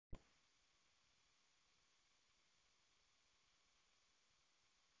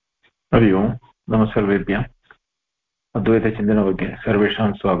हरि ओम् नमः सर्वेभ्यः अद्वैतचिन्तनवर्गे सर्वेषां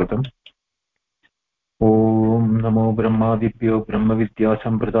स्वागतम्। ॐ नमो ब्रह्मादिभ्यो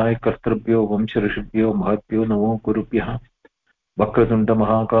ब्रह्मविद्यासम्प्रदायकर्तृभ्यो वंशऋषिभ्यो महद्भ्यो नमो गुरुभ्यः।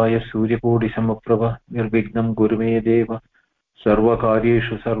 वक्रतुण्डमहाकाय सूर्यकोटिसमप्रभ निर्विघ्नं कुरु मे देव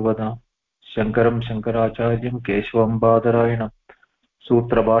सर्वकार्येषु सर्वदा। शङ्करं शङ्कराचार्यं केशवं बादरायणं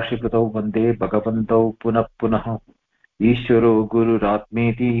सूत्रभाष्यकृतौ वन्दे भगवन्तौ पुनः पुनः। ईश्वरो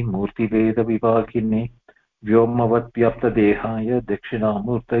गुरुरात्मेति मूर्तिभेदविभागिने व्योमवद्व्याप्तदेहाय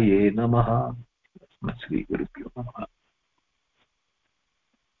दक्षिणामूर्तये नमः। श्रीगुरुभ्यो नमः.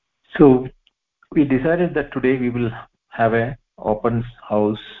 So we decided that today we will have a open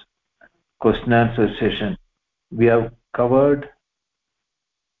house question answer session. We have covered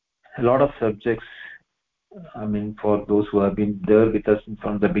a lot of subjects. I mean, for those who have been there with us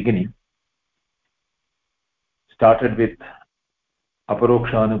from the beginning, started with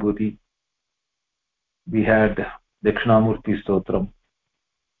Aparokshanubhuti. We had Dakshinamurti Stotram.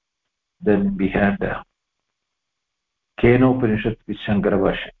 Then we had Kenopanishad-Sankara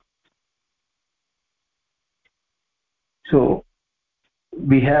Bhashyam. So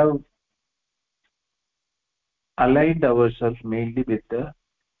we have aligned ourselves mainly with the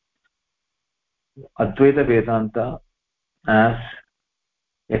Advaita Vedanta as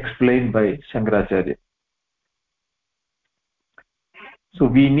explained by Shankaracharya. So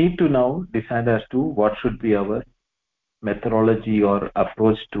we need to now decide as to what should be our methodology or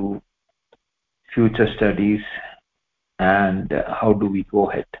approach to future studies and how do we go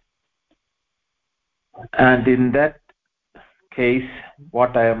ahead. And in that case,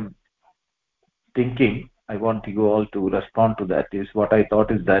 what I am thinking, I want you all to respond to that, is what I thought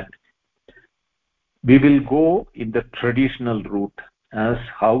is that we will go in the traditional route as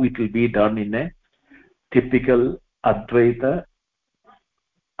how it will be done in a typical Advaita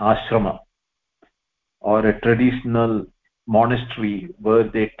ashrama or a traditional monastery where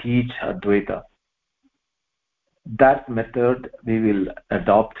they teach Advaita. That method we will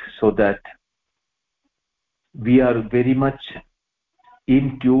adopt so that we are very much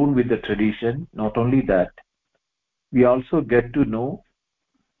in tune with the tradition. Not only that, we also get to know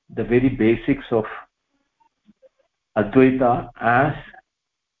the very basics of Advaita as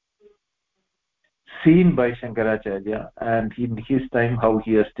seen by Shankaracharya, and in his time how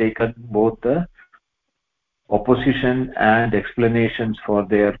he has taken both the opposition and explanations for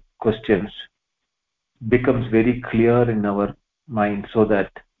their questions becomes very clear in our mind, so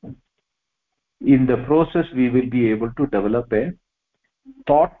that in the process we will be able to develop a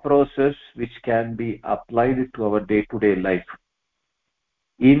thought process which can be applied to our day-to-day life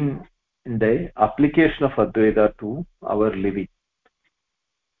in the application of Advaita to our living.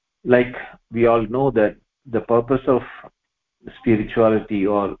 Like we all know that the purpose of spirituality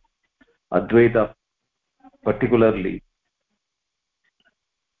or Advaita particularly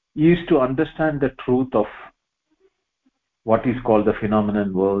is to understand the truth of what is called the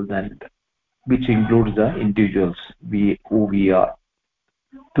phenomenon world, and which includes the individuals, who we are,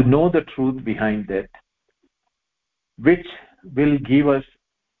 to know the truth behind that, which will give us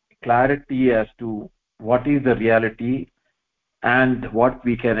clarity as to what is the reality and what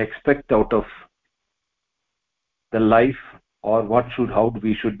we can expect out of the life, or how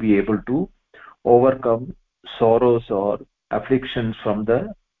we should be able to overcome sorrows or afflictions from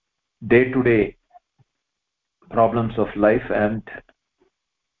the day-to-day problems of life, and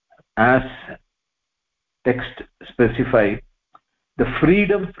as text specify, the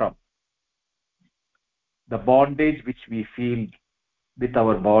freedom from the bondage which we feel with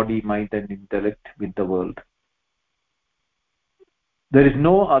our body, mind and intellect with the world. There is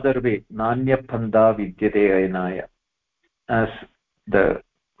no other way. Nanya Panda Vidyate Ayanaya. As the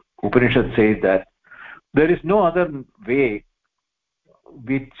Upanishad says that there is no other way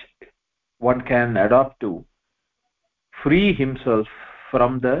which one can adopt to free himself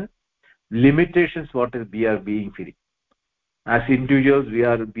from the limitations what we are being free. As individuals, we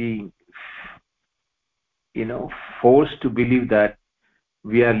are being, forced to believe that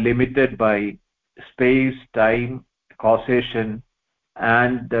we are limited by space, time, causation,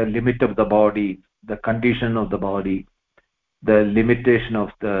 and the limit of the body, the condition of the body, the limitation of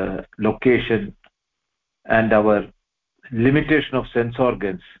the location, and our limitation of sense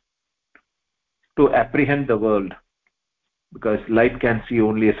organs to apprehend the world, because light can see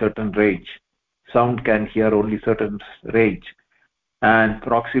only a certain range, sound can hear only certain range, and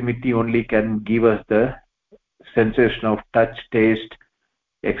proximity only can give us the sensation of touch, taste,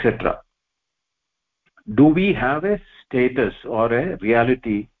 etc. Do we have a status or a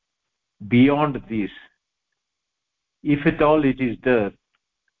reality beyond this? If at all it is there,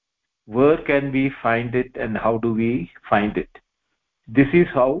 Where can we find it and how do we find it? This is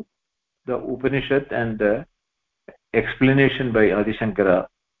how the Upanishad and the explanation by Adi Shankara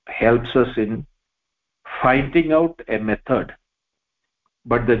helps us in finding out a method,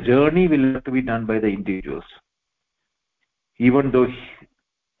 but the journey will have to be done by the individuals. Even though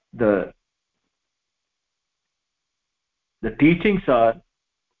the the teachings are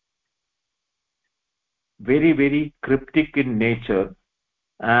very, very cryptic in nature,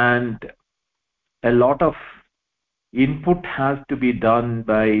 and a lot of input has to be done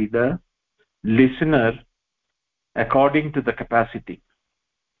by the listener according to the capacity.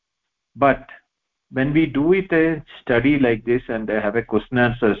 But when we do it a study like this and have a question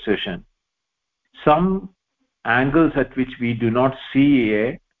answer session, some angles at which we do not see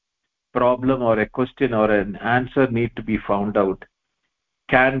a problem or a question or an answer need to be found out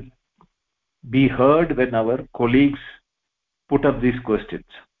can be heard when our colleagues put up these questions,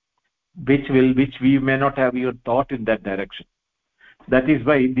 which we may not have even thought in that direction. That is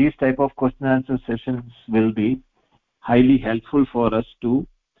why these type of question answer sessions will be highly helpful for us to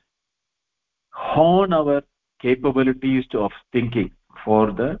hone our capabilities of thinking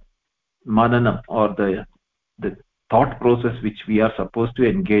for the manana or the thought process which we are supposed to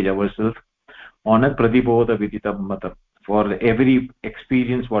engage ourselves on a pratibodha viditam matam for every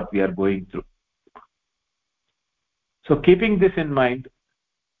experience what we are going through. So keeping this in mind,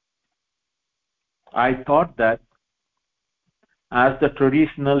 I thought that as the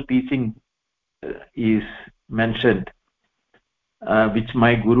traditional teaching is mentioned, which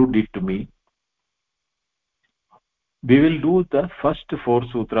my guru did to me, we will do the first 4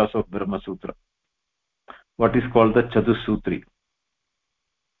 sutras of Brahma Sutra, what is called the Chatusutri,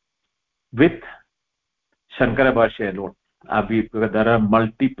 with Shankara Bhashya alone. There are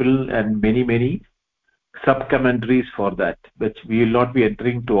multiple and many sub commentaries for that, which we will not be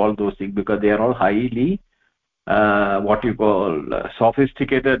entering to all those things because they are all highly what you call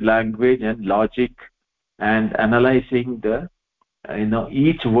sophisticated language and logic, and analyzing the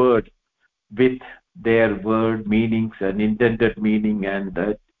each word with their word meanings and intended meaning and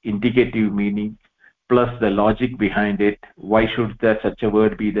the indicative meaning, plus the logic behind it. Why should there such a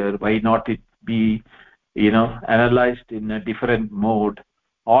word be there? Why not it be analyzed in a different mode?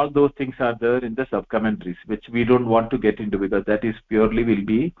 All those things are there in the sub commentaries, which we don't want to get into because that is purely will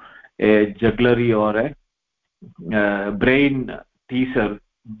be a jugglery or a brain teaser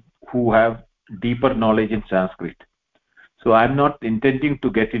who have deeper knowledge in Sanskrit. So I'm not intending to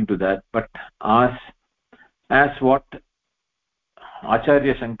get into that, but as what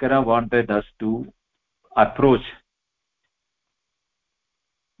Acharya Shankara wanted us to approach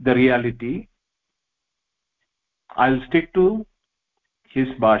the reality, I'll stick to his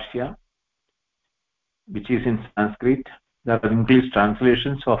Bhashya, which is in Sanskrit. There are English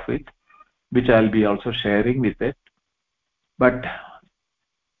translations of it, which I'll be also sharing with it. But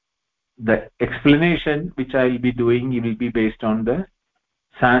the explanation which I'll be doing will be based on the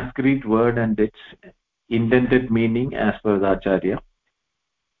Sanskrit word and its intended meaning as per the Acharya.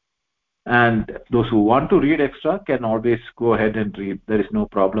 And those who want to read extra can always go ahead and read. There is no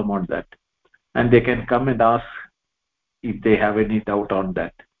problem on that. And they can come and ask if they have any doubt on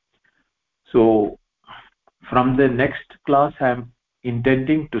that. So from the next class, I'm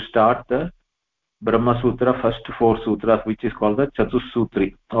intending to start the Brahma Sutra, first 4 sutras, which is called the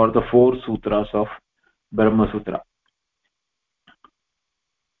Chatusutri, or the 4 sutras of Brahma Sutra,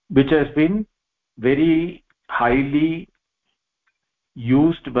 which has been very highly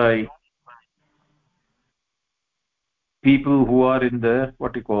used by people who are in the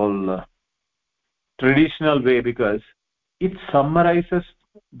what you call traditional way, because it summarizes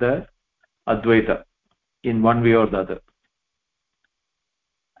the Advaita in one way or the other.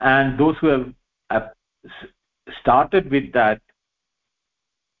 And those who have started with that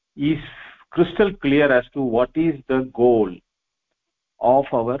is crystal clear as to what is the goal of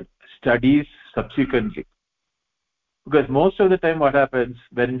our studies subsequently. Because most of the time what happens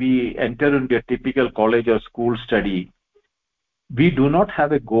when we enter into a typical college or school study, we do not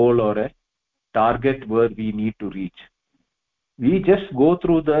have a goal or a target where we need to reach. We just go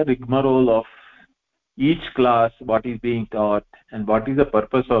through the rigmarole of each class, what is being taught and what is the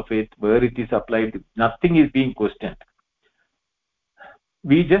purpose of it, where it is applied. Nothing is being questioned.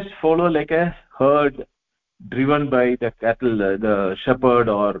 We just follow like a herd driven by the cattle, the shepherd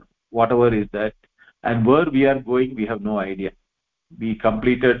or whatever is that, and where we are going we have no idea. We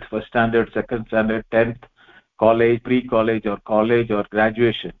completed first standard, second standard, 10th, college, pre-college or college or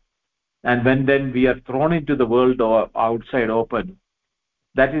graduation, and when then we are thrown into the world or outside open,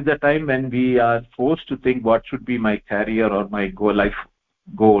 that is the time when we are forced to think what should be my career or my life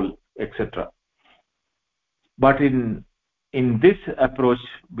goal, etc. But in this approach,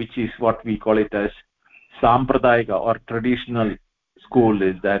 which is what we call it as sampradayika or traditional school,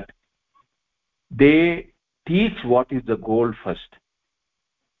 is that they teach what is the goal first,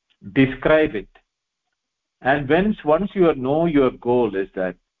 describe it, and once you know your goal is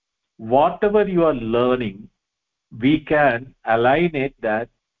that whatever you are learning, we can align it that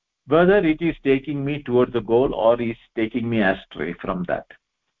whether it is taking me towards the goal or is taking me astray from that.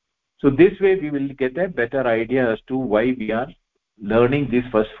 So this way we will get a better idea as to why we are learning these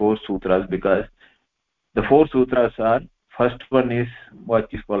first four sutras, because the four sutras are, first one is what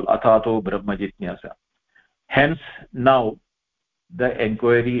is called Athato Brahma Jitnyasa. Hence now the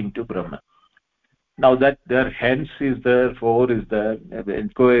inquiry into Brahman. Now that there hence is there, for is there, the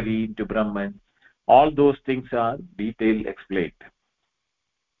inquiry into Brahman, all those things are detailed explained.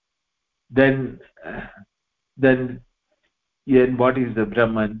 Then what is the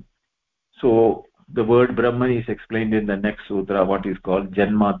Brahman? So the word Brahman is explained in the next sutra, what is called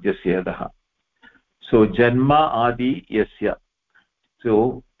Janmadhyasya Yadaha. So Janma Adi Yasya.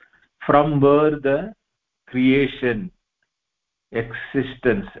 So from where the creation,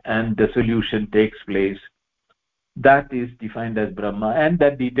 existence and dissolution takes place, that is defined as Brahma, and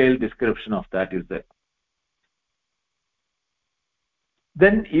that detailed description of that is there.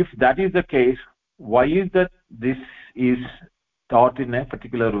 Then if that is the case, why is that this is taught in a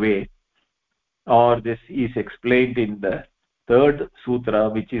particular way, or this is explained in the third sutra,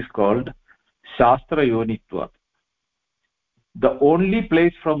 which is called Shastra Yonitva? The only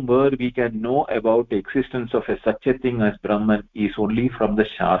place from where we can know about the existence of such a thing as Brahman is only from the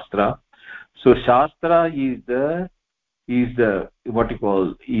Shastra. So Shastra is the what you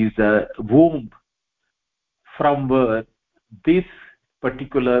call is the womb from where this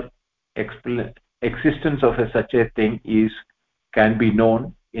particular existence of such a thing can be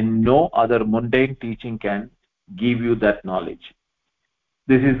known. In no other mundane teaching can give you that knowledge.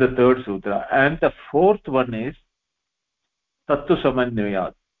 This is the third sutra, and the fourth one is Tattva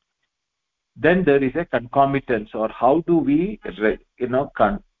Samanyayat. Then there is a concomitance, or how do we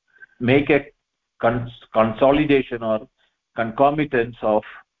make a consolidation or concomitance of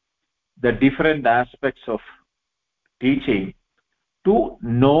the different aspects of teaching to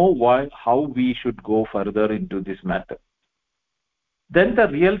know how we should go further into this matter. Then the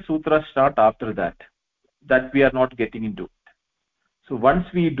real sutras start after that we are not getting into. So once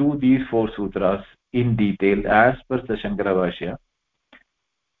we do these four sutras in detail as per the Shankara Bhashya,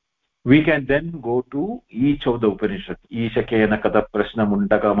 we can then go to each of the Upanishad. Ishakena Kata Prashna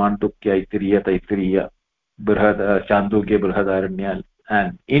Mundaka Mantukya Itiriya Taittiriya Brihad Chandogya Brihadaranya,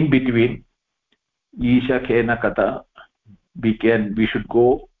 and in between Ishakena Kata we should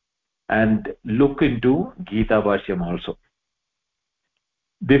go and look into Gita Bhashyam also.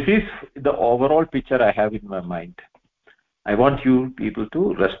 This is the overall picture I have in my mind. I want you people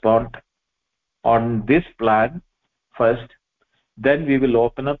to respond on this plan first, then we will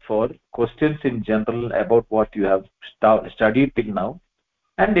open up for questions in general about what you have studied till now,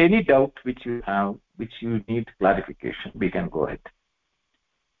 and any doubt which you have, which you need clarification, we can go ahead.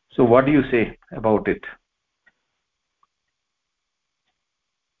 So what do you say about it?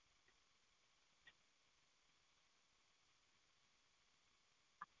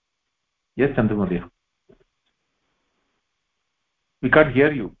 Yes, Chandramodia. We can't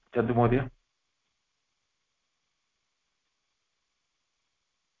hear you, Chandramodia.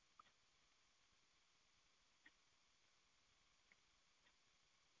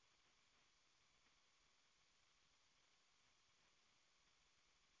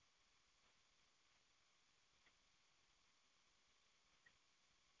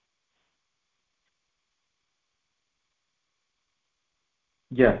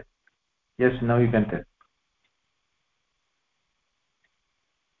 Yeah. Yes, now you can tell.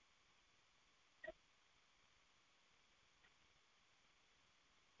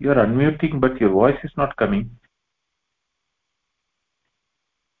 You are unmuting, but your voice is not coming.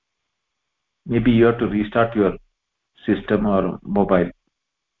 Maybe you have to restart your system or mobile,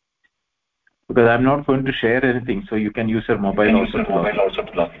 because I'm not going to share anything, so you can use your mobile also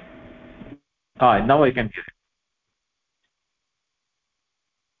to log in. Now I can hear.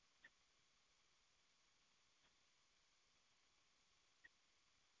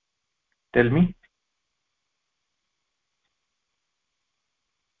 Tell me.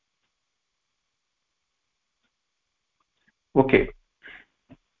 Okay.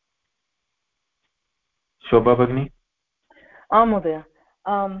 Shobha Bhagini. Mudaya.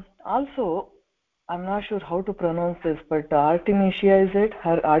 Also, I'm not sure how to pronounce this, but Artemisia, is it?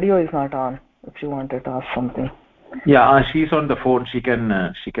 Her audio is not on, if you wanted to ask something. Yeah, she's on the phone. She can Oh,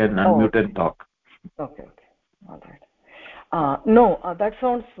 unmute and talk. okay, okay. All right. No, that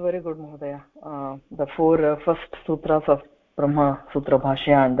sounds very good, Mahodaya. The four first sutras of Brahma Sutra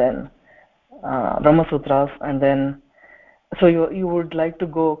Bhashya, and then Brahma Sutras, and then so you would like to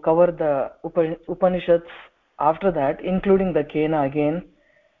go cover the Upanishads after that, including the Kena again.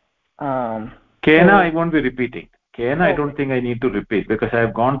 Kena, I So won't be repeating. Kena, I okay, don't think I need to repeat because I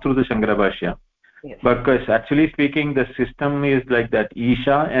have gone through the Shankara Bhashya. yes. Because actually speaking, the system is like that: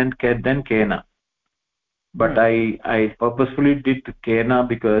 Isha and then Kena. But Hmm. I purposefully did Kena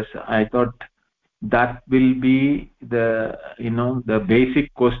because I thought that will be the the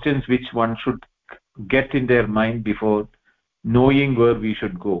basic questions which one should get in their mind before knowing where we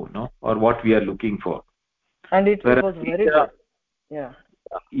should go, no, or what we are looking for. And it Whereas was very good. Yeah.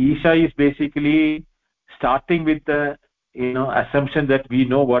 Isha is basically starting with the assumption that we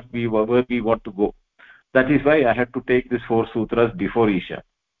know where we want to go. That is why I had to take these four sutras before Isha.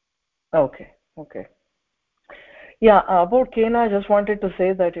 Okay. Okay. Yeah. About Kena, I just wanted to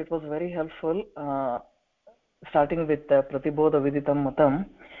say that it was very helpful. Starting with Pratibodha Viditam Matam,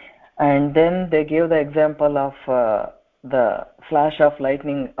 and then they gave the example of the flash of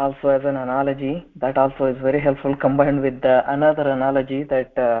lightning also as an analogy. That also is very helpful, combined with another analogy,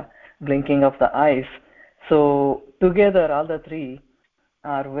 that blinking of the eyes. So together all the three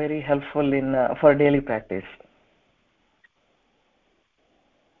are very helpful in for daily practice.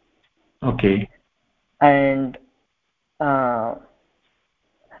 Okay. And uh,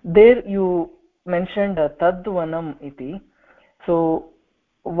 there you mentioned tadvanam iti. So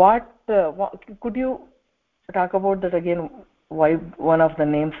what could you talk about that again? Why one of the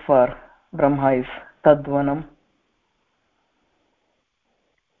names for Brahma is Tadvanam?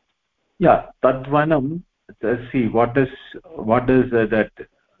 Yeah, Tadvanam. See, what does that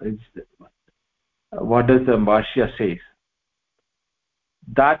is, what does the Bhashya says?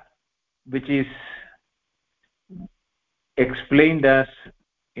 That which is explained as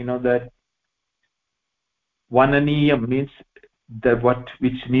that Vananiyam means the what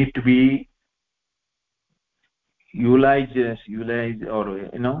which need to be utilized or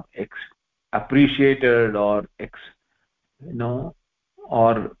appreciated or you know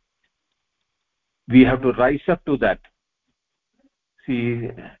or we have to rise up to that. See,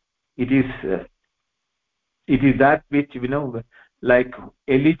 it is uh, it is that which like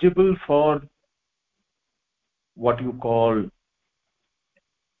eligible for what you call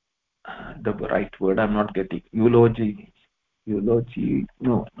the right word I'm not getting. Eulogy,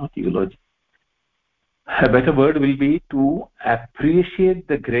 no, not eulogy. A better word will be to appreciate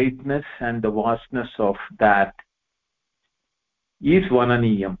the greatness and the vastness of that is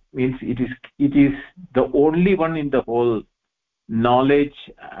Vananiyam. Means it is the only one in the whole knowledge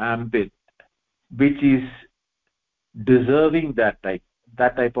ambit which is deserving that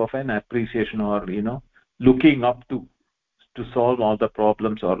type of an appreciation, or looking up to solve all the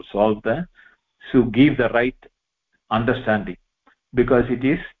problems or to give the right understanding, because it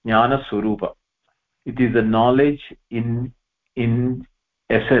is jnana swarupa. It is the knowledge in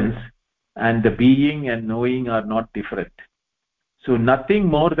essence, and the being and knowing are not different. So nothing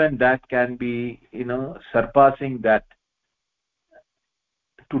more than that can be surpassing that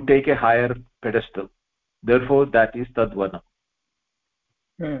to take a higher pedestal. Therefore that is Tadvana.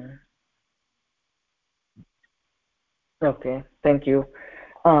 Hmm. Okay, thank you.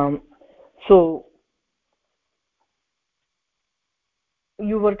 Um, so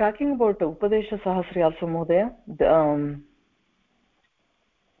you were talking about Upadesha Sahasri also, Mohaya.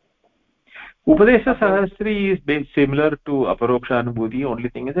 Upadesha About Sahasri is similar to Aparoksha Anubhuti. Only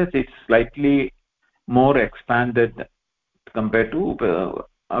thing is that it's slightly more expanded compared to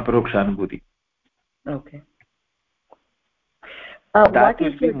Aparoksha Anubhuti. okay. That What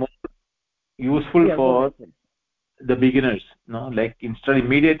is will be the more useful yeah? Go for ahead. Please. the beginners. Like instead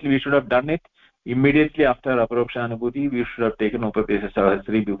immediately we should have done it. Immediately after Aparoksha Anubhuti, we should have taken Upadesha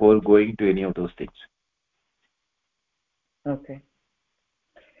Sahasri before going to any of those things. Okay.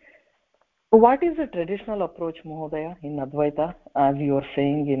 What is the traditional approach, Mohodaya, in Advaita, as you were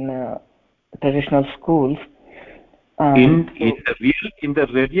saying in traditional schools? In So, the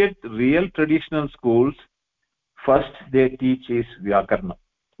real traditional schools, first they teach is Vyakarna,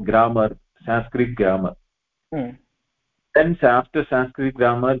 grammar, Sanskrit grammar. hmm, Then after Sanskrit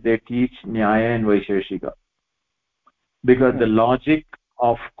grammar, they teach Nyaya and Vaisheshika, because the hmm, logic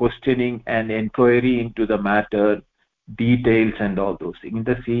of questioning and inquiry into the matter, details and all those things. In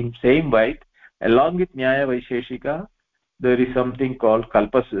the same way, along with Nyaya Vaisheshika, there is something called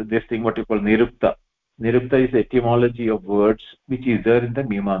Kalpas, this thing what you call Nirukta. Nirukta is the etymology of words which is there in the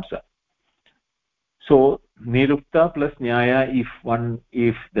Mimamsa. So nirukta plus nyaya,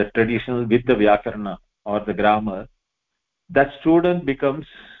 if the traditional with the vyakarana or the grammar, that student becomes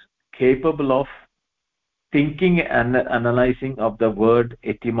capable of thinking and analyzing of the word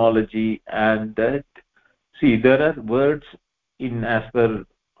etymology. And that, see, there are words in, as per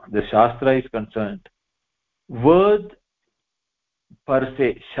the shastra is concerned, word per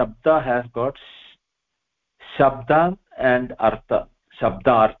se, shabda has got shabda and artha. Shabda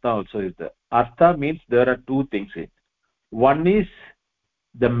artha also is there. Artha means there are two things in it. One is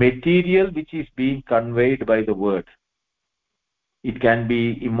the material which is being conveyed by the word. It can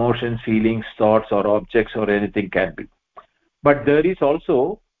be emotions, feelings, thoughts, or objects, or anything can be. But there is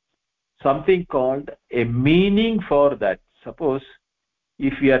also something called a meaning for that. Suppose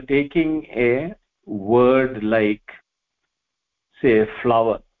if we are taking a word like, say,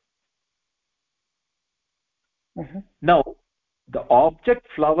 flower. Now the object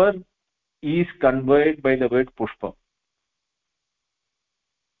flower is conveyed by the word pushpa.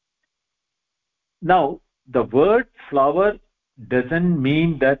 Now the word flower doesn't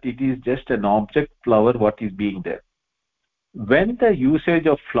mean that it is just an object flower what is being there. When the usage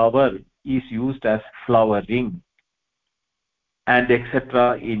of flower is used as flowering and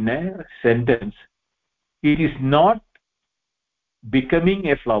etc. in a sentence, it is not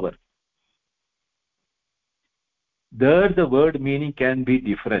becoming a flower. There the word meaning can be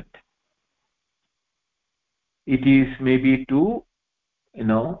different. It is maybe to,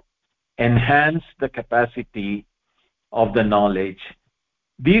 enhance the capacity of the knowledge.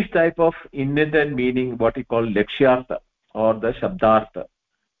 These type of inherent meaning, what we call lakshyartha or the shabdartha,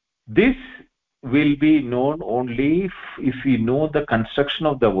 this will be known only if we know the construction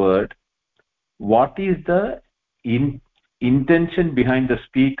of the word, what is the intention behind the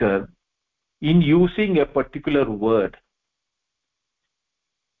speaker in using a particular word.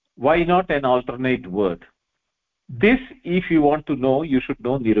 Why not an alternate word? This, if you want to know, you should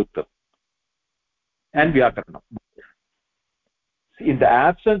know nirukta and vyakarana. In the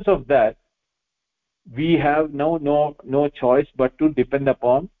absence of that, we have no choice but to depend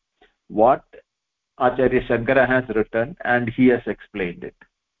upon what Acharya Shankara has written and he has explained it.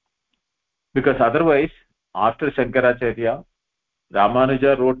 Because otherwise, after Shankaracharya,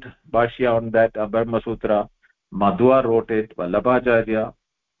 Ramanuja wrote Bhashya on that, Brahma Sutra, Madhva wrote it, Vallabhacharya,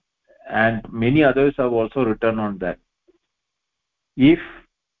 and many others have also written on that. If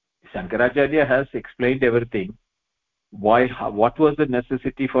Shankaracharya has explained everything, what was the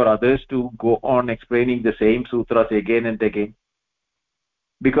necessity for others to go on explaining the same sutras again and again?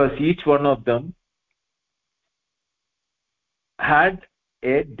 Because each one of them had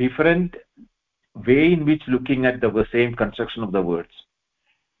a different way in which looking at the same construction of the words.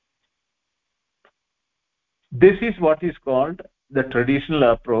 This is what is called the traditional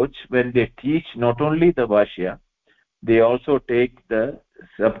approach. When they teach not only the Bhashya, they also take the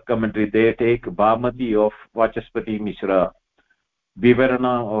sub-commentary. They take Bhamati of Vachaspati Mishra,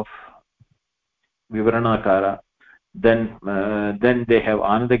 Vivarana of Vivaranakara, then they have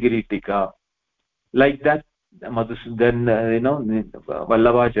Anandagiri Tika, like that. Then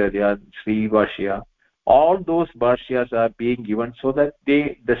Vallabhacharya, Sri Bhashya, all those Bhashyas are being given so that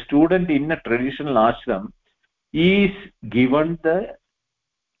the student in a traditional ashram is given the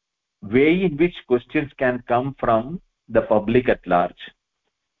way in which questions can come from the public at large,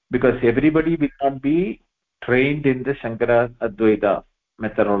 because everybody will not be trained in the Shankara Advaita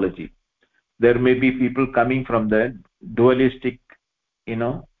methodology. There may be people coming from the dualistic,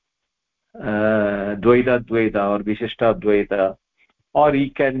 Dvaita Dvaita or Vishishta Dvaita, or he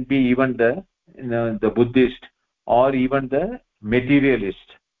can be even the Buddhist, or even the materialist,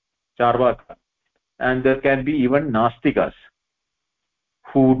 Charvaka, and there can be even Nastikas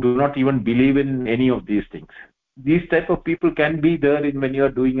who do not even believe in any of these things. These type of people can be there in when you are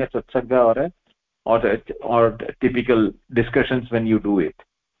doing a satsanga or typical discussions when you do it.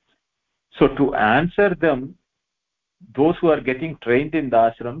 So to answer them, those who are getting trained in the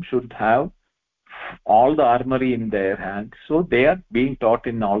ashram should have all the armory in their hand, so they are being taught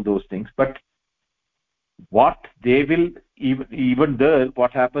in all those things. But what they will, even there,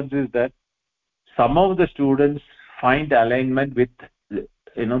 what happens is that some of the students find alignment with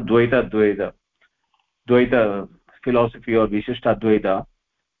Dvaita philosophy or Vishishta Advaita,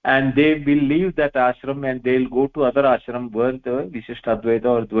 and they will leave that ashram and they'll go to other ashram where the Vishishta Advaita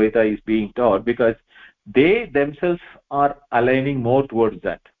or Dvaita is being taught, because they themselves are aligning more towards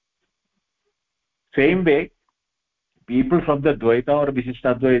that. Same way, people from the Dvaita or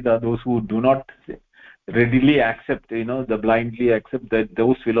Vishishta Advaita, those who do not readily accept, the blindly accept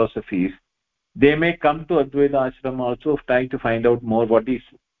those philosophies, they may come to Advaita ashram also trying to find out more what is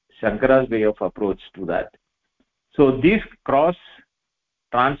Shankara's way of approach to that. So this cross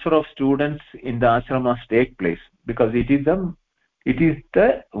transfer of students in the ashramas take place because it is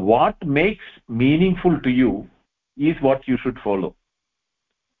the what makes meaningful to you is what you should follow.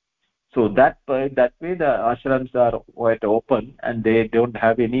 So that way the ashrams are quite open and they don't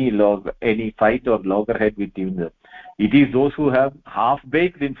have any fight or loggerhead between them. It is those who have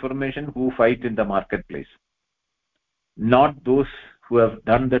half-baked information who fight in the marketplace, not those who have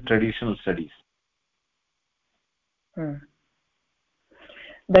done the traditional studies. That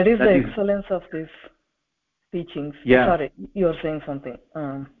is the excellence of these teachings. Yeah. Sorry, you are saying something.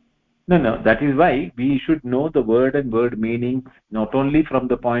 No, that is why we should know the word and word meanings not only from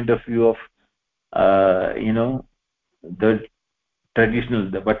the point of view of the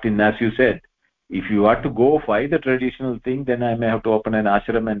traditional, but as you said, if you are to go by the traditional thing, then I may have to open an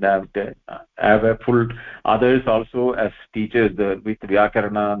ashram and have a full others also as teachers with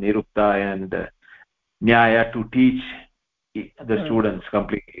Vyakarana, Nirukta and Nyaya to teach the students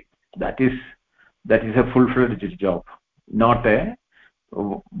completely. That is a full-fledged job, not a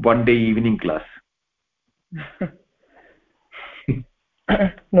one-day evening class.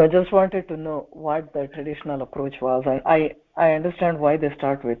 No, just wanted to know what the traditional approach was, and I understand why they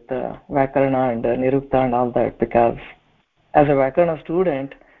start with Vyakarana and Nirukta and all that, because as a Vyakarana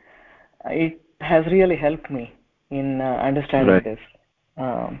student, it has really helped me in understanding this,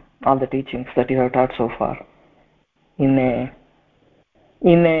 all the teachings that you have taught so far in a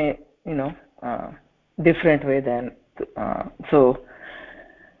different way than so.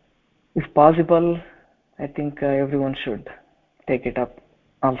 If possible, I think everyone should take it up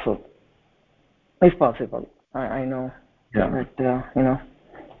also, if possible. I know that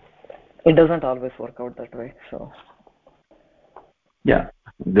it doesn't always work out that way. So yeah,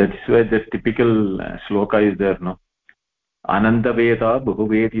 that's why the typical shloka is there, no? Anandaveda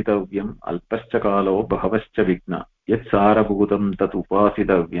bahuvedidavyam alpascha kalo bhavascha vigna yat sarabhutam tat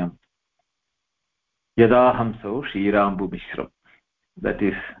upasidavyam yadahamso shrirambu mishram. That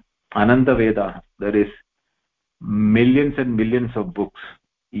is Anandaveda. There is millions and millions of books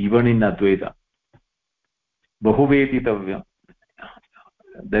even in Advaita. Bahuvedidavyam.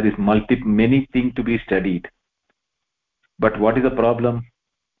 There is many things to be studied. But what is the problem?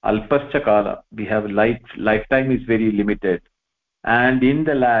 Alpascha kala. We have lifetime is very limited. And in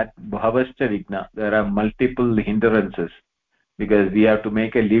the lab, bhavascha vigna, there are multiple hindrances because we have to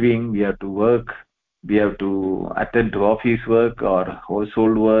make a living, we have to work, we have to attend to office work or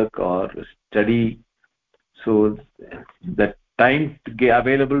household work or study. So the time to get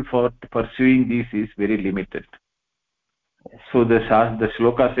available for pursuing this is very limited. So the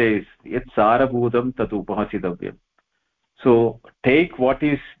shloka says, "Yat sarabhudam tat upahasidavyam." So take what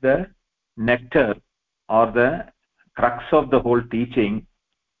is the nectar or the crux of the whole teaching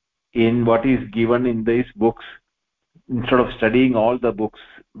in what is given in these books instead of studying all the books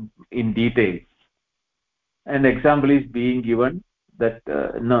in detail. An example is being given that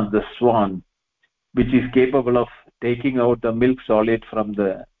the swan, which is capable of taking out the milk solid from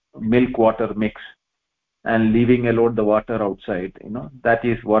the milk water mix and leaving alone the water outside, that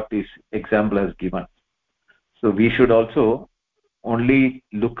is what this example has given. So we should also only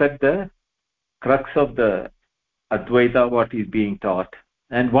look at the crux of the Advaita, what is being taught.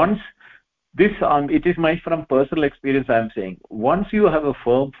 And once this, it is my from personal experience I am saying, once you have a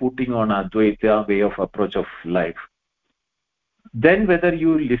firm footing on Advaita way of approach of life, then whether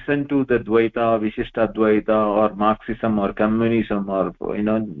you listen to the Dvaita, Vishishta Dvaita or Marxism or communism or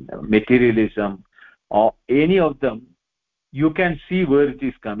materialism or any of them, you can see where it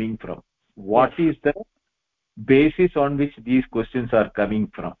is coming from. What is the basis on which these questions are coming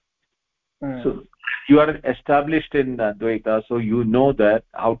from? So you are established in Advaita, so you know that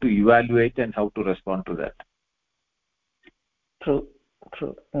how to evaluate and how to respond to that. True.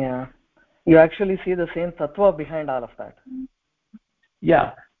 Yeah, you actually see the same tattva behind all of that.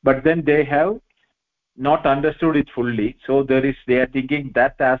 Yeah, but then they have not understood it fully, so they are thinking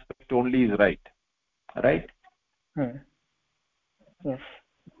that aspect only is right. Yes,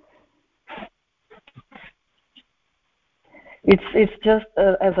 it's just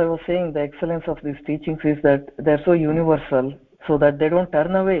as I was saying, the excellence of these teachings is that they're so universal, so that they don't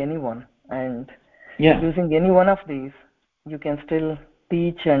turn away anyone, and using any one of these you can still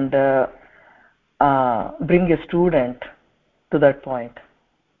teach and bring a student to that point.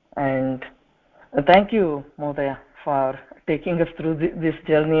 And thank you, Modaya, for taking us through this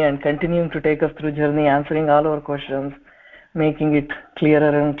journey and continuing to take us through journey, answering all our questions, making it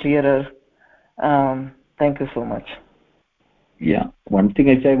clearer and clearer. Thank you so much. Yeah, one thing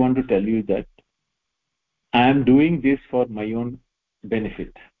which I want to tell you that I am doing this for my own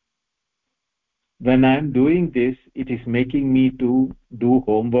benefit. when I'm doing this, it is making me to do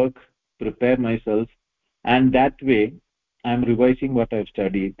homework, prepare myself, and that way I'm revising what I've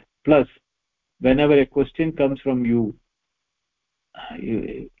studied. Plus, whenever a question comes from you,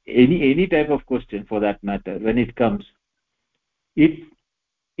 any type of question for that matter, when it comes, it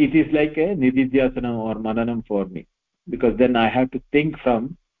it is like a nididhyasana or mananam for me, because then I have to think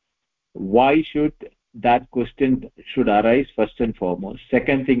from why should that question should arise first and foremost.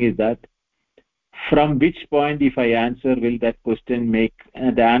 Second thing is that from which point, if I answer, will that question make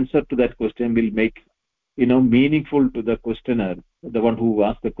the answer to that question will make meaningful to the questioner, the one who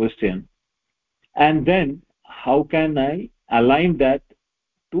asked the question. And then how can I align that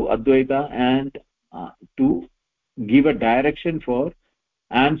to Advaita and to give a direction for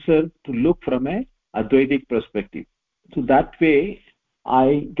answer to look from a Advaitic perspective. So that way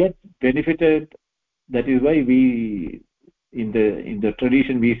I get benefited. That is why we in the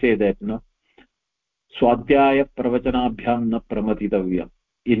tradition we say that swadhyaya pravachanabhyam na pramatitavyam.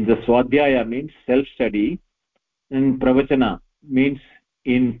 In the swadhyaya means self study, and pravachana means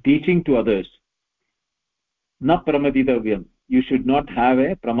in teaching to others, na pramatitavyam. You should not have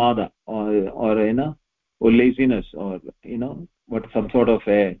a pramada or laziness or what some sort of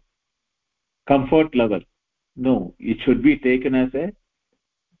a comfort level. No, it should be taken as a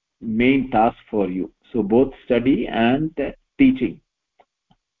main task for you. So both study and teaching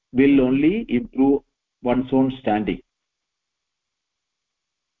will only improve one's own standing.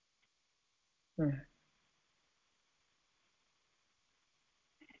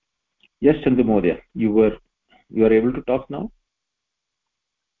 Yes, Chandramodia, you are able to talk now.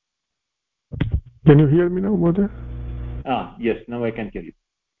 Can you hear me now, Mother? Yes, now I can hear you.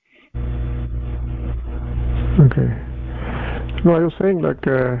 Okay. No, I was saying like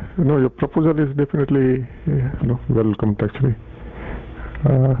your proposal is definitely welcomed actually.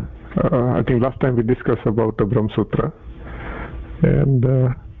 I think last time we discussed about the Brahma Sutra, and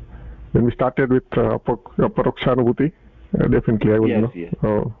when we started with Aparokshanubhuti, definitely I was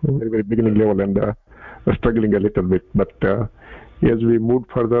very very beginning level and struggling a little bit, but as we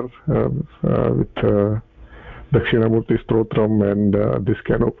moved further with Dakshinamurti Stotram and this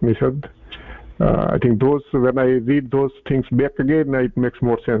Kenopanishad, I think those, when I read those things back again, it makes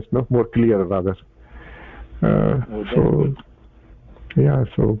more sense, more clear rather. So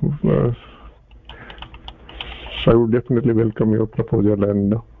I would definitely welcome your proposal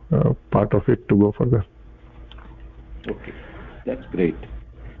and part of it to go further. Okay, that's great.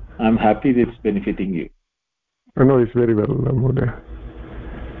 I'm happy it's benefiting you. I know it's very well, Mode.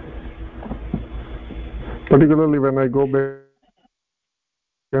 Particularly when I go back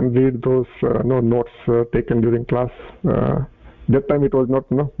and read those notes taken during class. That time it was not,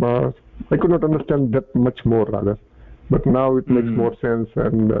 I could not understand that much more rather. But now it makes more sense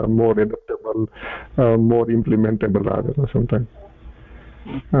and more adaptable, more implementable rather sometimes.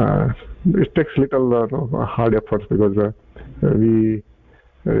 It takes little hard efforts because we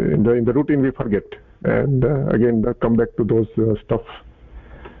in the routine we forget, and again come back to those stuff.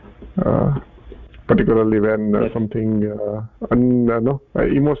 Particularly when something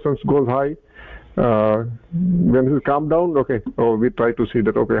emotions goes high, when it calm down, we try to see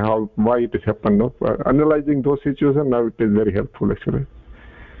that why it has happened. Analyzing those situations now, it is very helpful actually.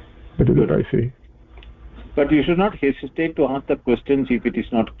 That is what I see. But you should not hesitate to ask the questions if it is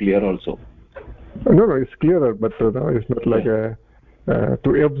not clear also. No, it's clearer, but it's not like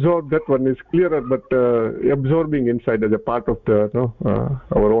to absorb that one is clearer, but absorbing inside as a part of the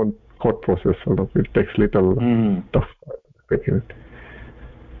our own thought process, it takes little tough.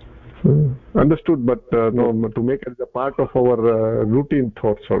 So, understood, but to make it a part of our routine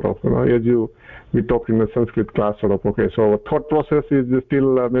thought as we talk in the Sanskrit class so our thought process is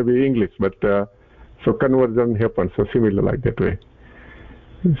still maybe English, but so conversion happens so similar like that way.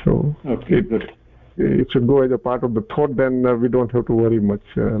 So it should go as a part of the thought, then we don't have to worry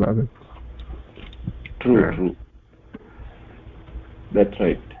much rather. True. That's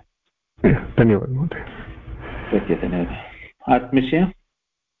right. Dhanyavad Mahoday. Okay, Dhanyavad. Atmishya,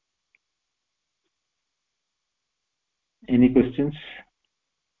 any questions?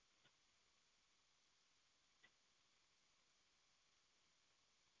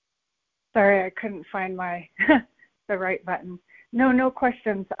 Sorry, I couldn't find my the right button. No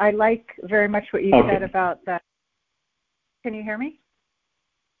questions. I like very much what you said about that. Can you hear me?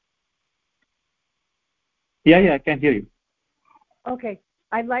 Yeah, I can hear you. Okay.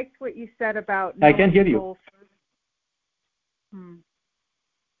 I liked what you said about I can hear you.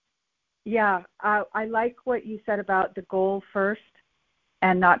 Yeah, I like what you said about the goal first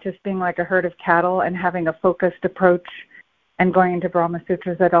and not just being like a herd of cattle and having a focused approach and going into Brahma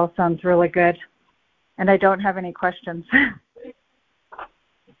Sutras. That all sounds really good. and I don't have any questions.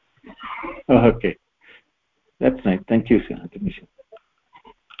 Okay, that's nice. Thank you, sir.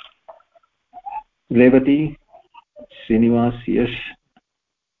 Revati, Srinivas, Yash.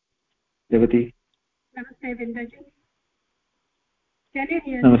 Revati. Namaste, Bindaji. Can you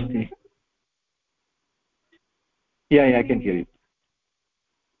hear Namaste. me? Yeah, I can hear you.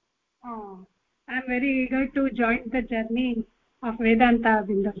 Oh, I'm very eager to join the journey of Vedanta,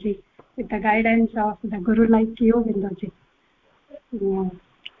 Bindaji, with the guidance of the Guru like you, Bindaji. Yeah.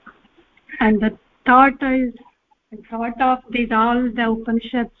 And the thought of these all the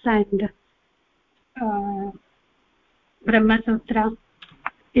Upanishads and Brahma Sutra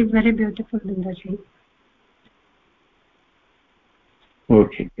is very beautiful, Bindaji.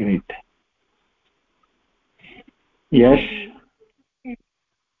 Okay, great. Yes.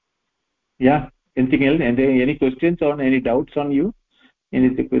 Yeah. Anything else? And any questions or any doubts on you?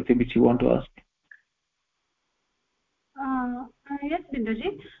 Anything which you want to ask? Yes,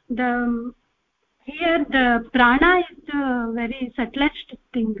 Bindaji. Here the prana is the very subtlest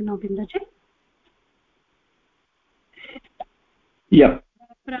thing, no, Bindaji? Yeah.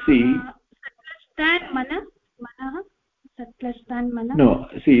 See. Than mana, subtlest than mana. No,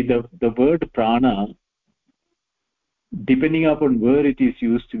 see the word prana, depending upon where it is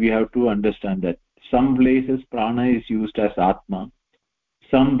used, we have to understand that some places prana is used as atma,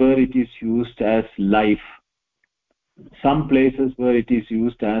 somewhere it is used as life, some places where it is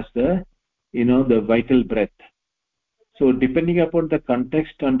used as the the vital breath. So depending upon the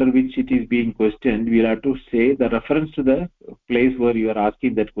context under which it is being questioned, we have to say the reference to the place where you are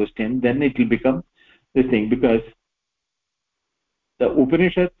asking that question, then it will become this thing. Because the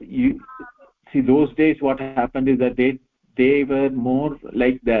Upanishad, see, those days what happened is that they were more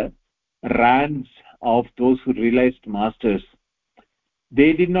like the rands of those who realized masters.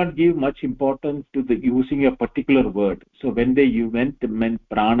 They did not give much importance to the using a particular word. So when they meant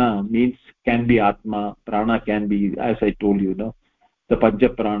prana means can be atma, prana can be, as I told you, the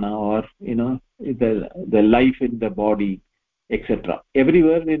panja prana, or the life in the body, etc.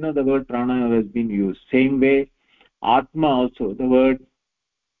 Everywhere the word prana has been used. Same way, atma also, the word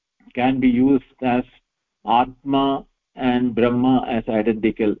can be used as atma and brahma as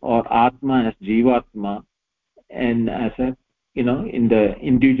identical, or atma as jivatma, and as a in the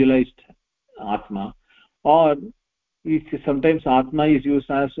individualized atma, or sometimes atma is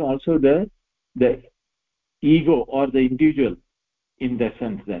used as also the ego or the individual, in the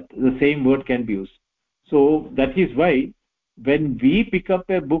sense that the same word can be used. So that is why when we pick up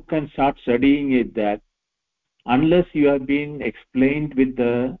a book and start studying it, that unless you have been explained with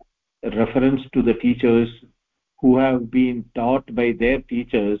the reference to the teachers who have been taught by their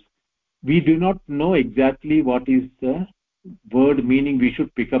teachers, we do not know exactly what is the word meaning we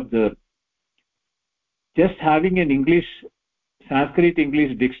should pick up there. Just having an Sanskrit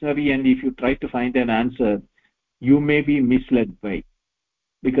English dictionary, and if you try to find an answer, you may be misled by,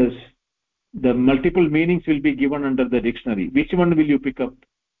 because the multiple meanings will be given under the dictionary. Which one will you pick up?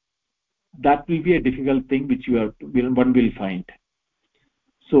 That will be a difficult thing which one will find.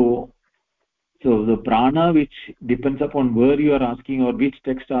 So the prana, which depends upon where you are asking or which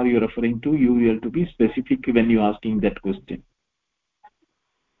text are you referring to, you have to be specific when you are asking that question.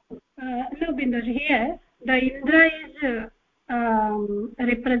 No, Binduji, here the Indra is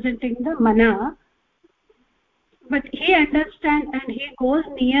representing the mana, but he understands and he goes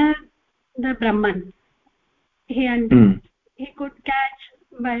near the Brahman. He could catch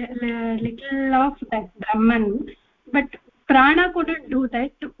by little of that Brahman, but prana couldn't do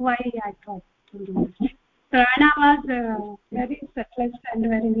that. Why? I thought prana was very subtle and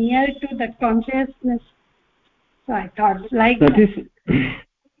very near to that consciousness. So I thought like that.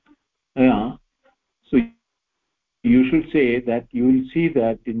 Yeah. So you should say that you will see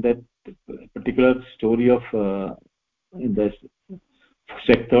that in that particular story of in the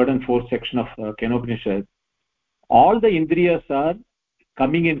third and fourth section of Kenopanishad, all the indriyas are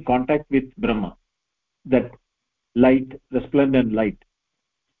coming in contact with Brahma, that light, resplendent light,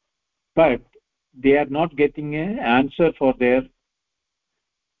 but they are not getting an answer for their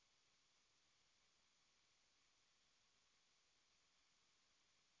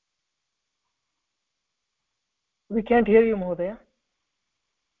We can't hear you, Mahodaya.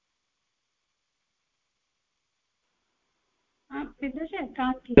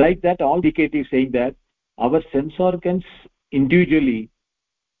 Like that, all indicative saying that our sense organs individually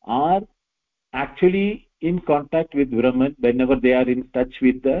are actually in contact with Brahman whenever they are in touch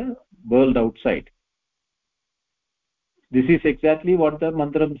with the world outside. This is exactly what the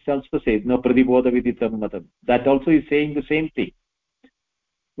mantra also says, no pradibodha viditam matam. That also is saying the same thing.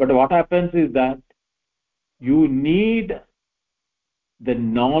 But what happens is that you need the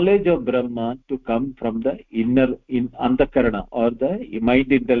knowledge of Brahma to come from the inner in antakarana or the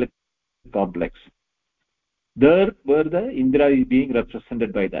mind intellect complex. There where the Indra is being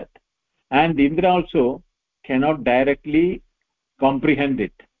represented by that, and Indra also cannot directly comprehend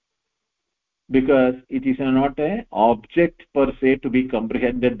it, because it is not a object per se to be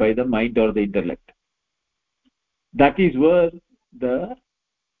comprehended by the mind or the intellect. That is where the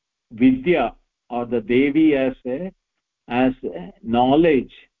Vidya or the Devi as a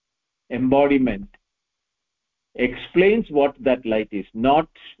knowledge embodiment explains what that light is, not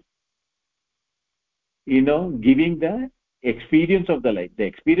giving the experience of the light. The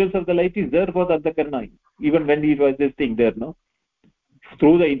experience of the light is there for the antakarana. Even when it was this thing there, no,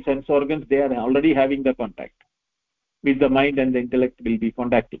 through the sense organs they are already having the contact with the mind, and the intellect will be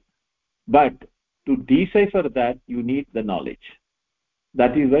contacting. But to decipher that, you need the knowledge.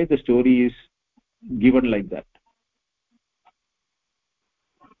 That is why the story is given like that.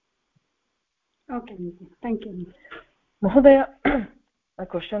 Okay, thank you. Mahodaya, a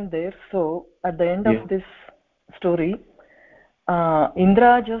question there. So at the end of this story,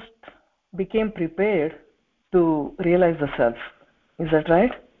 Indra just became prepared to realize the self. Is that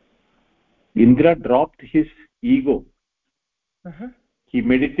right? Indra dropped his ego. He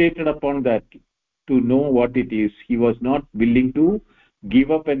meditated upon that to know what it is. He was not willing to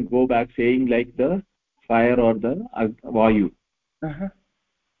give up and go back, saying like the fire or the vayu.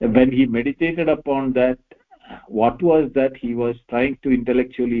 When he meditated upon that, what was that he was trying to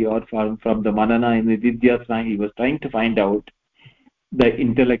intellectually, or from the manana and the nididhyasana, he was trying to find out the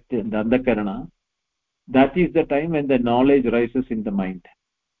intellect, the antakarana. That is the time when the knowledge rises in the mind,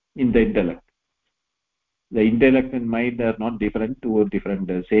 in the intellect. The intellect and mind are not different, two different,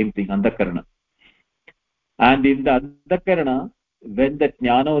 same thing, antakarana. And in the antakarana, when the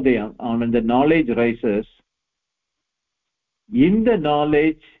jnanodaya, when the knowledge rises, in the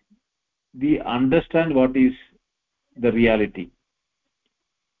knowledge we understand what is the reality.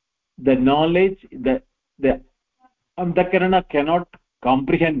 The knowledge, the antakarana cannot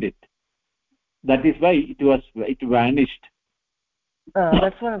comprehend it. That is why it vanished.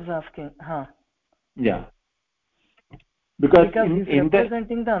 That's what I was asking. Yeah, because he's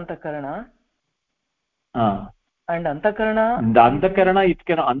representing the antakarana. And antakarana,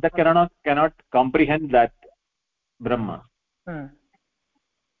 antakarana cannot comprehend that Brahma.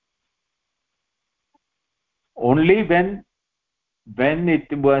 Only when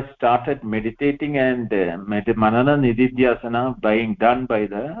it was started meditating and manana nididhyasana being done by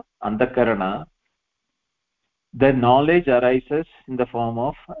the antakarana, the knowledge arises in the form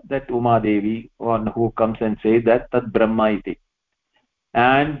of that Uma Devi, one who comes and says that Tad Brahma iti.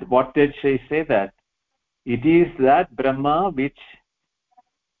 And what did she say? That it is that Brahma which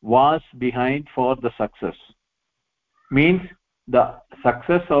was behind for the success. Means the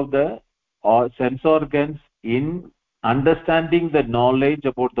success of the sense organs in understanding the knowledge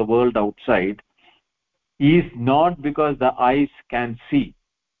about the world outside is not because the eyes can see.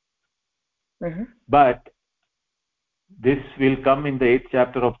 But this will come in the 8th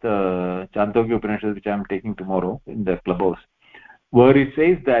chapter of the Chandogya Upanishad, which I am taking tomorrow in the clubhouse, where it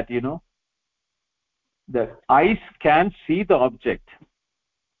says that the eyes can see the object.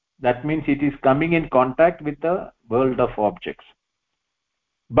 That means it is coming in contact with the world of objects,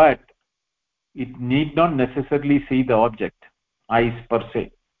 but it need not necessarily see the object, eyes per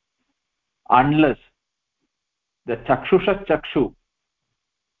se, unless the chakshusha chakshu,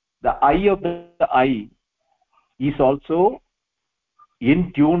 the eye of the eye, is also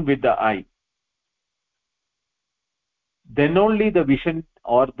in tune with the eye. Then only the vision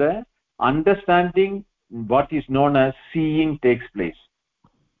or the understanding, what is known as seeing, takes place.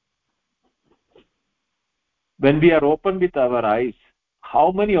 When we are open with our eyes,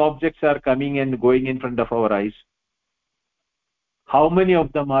 how many objects are coming and going in front of our eyes? How many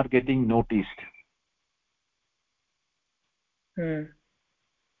of them are getting noticed?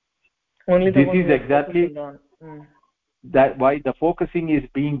 Only this is exactly that why the focusing is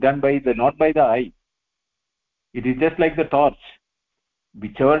being done by not by the eye. It is just like the torch.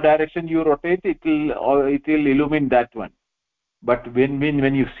 Whichever direction you rotate, it will illumine that one. But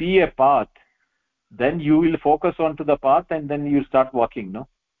when you see a path, then you will focus onto the path and then you start walking, no?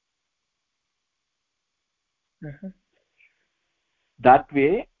 That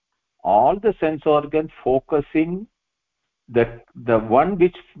way, all the sense organs focusing, the one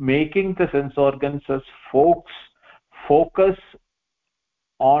which making the sense organs as focus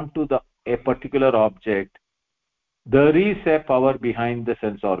onto a particular object, there is a power behind the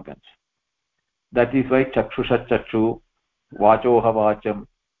sense organs. That is why chakshusha chakshu, vachoha vacham,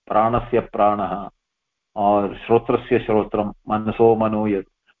 pranasya pranaha. or shrotrasya shrotram, manaso manoyat.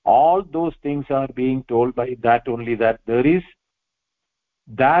 All those things are being told by that only, that there is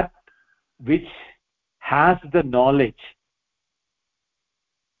that which has the knowledge.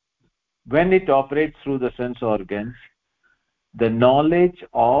 When it operates through the sense organs, the knowledge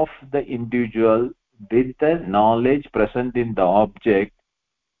of the individual with the knowledge present in the object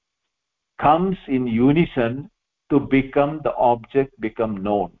comes in unison to become the object become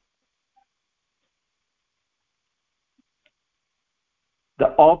known.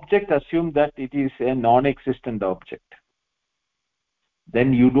 The object assume that it is a non-existent object.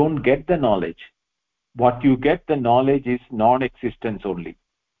 Then you don't get the knowledge. What you get the knowledge is non-existence only,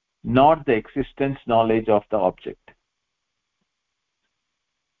 not the existence knowledge of the object.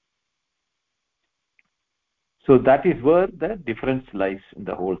 So that is where the difference lies in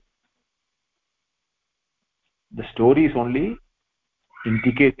the whole. The story is only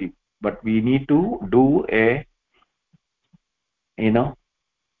indicative, but we need to do a,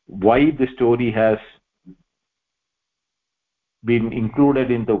 why the story has been included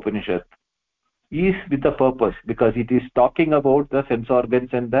in the Upanishad is with a purpose, because it is talking about the sense organs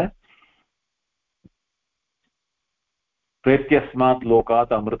and the pretyasmat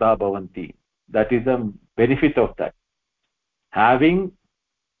lokat amrita bhavanti. That is the benefit of that. Having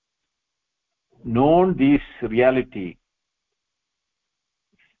known this reality,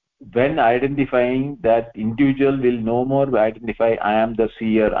 when identifying, that individual will no more identify, I am the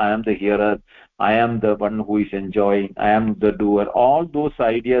seer, I am the hearer, I am the one who is enjoying, I am the doer. All those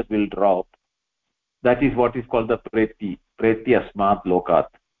ideas will drop. That is what is called the pretyasmat lokat.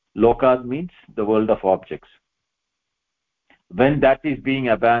 Lokat means the world of objects. When that is being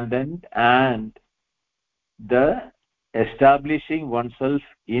abandoned, and the establishing oneself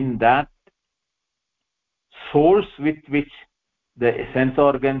in that source with which the sense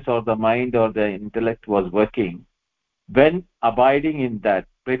organs or the mind or the intellect was working, when abiding in that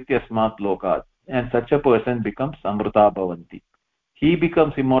pretyasmat lokat, and such a person becomes amrita bhavanti. He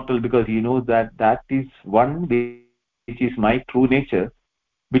becomes immortal because he knows that that is one which is my true nature,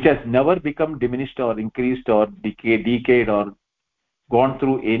 which has never become diminished or increased or decayed or gone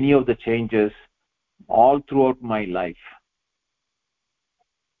through any of the changes all throughout my life.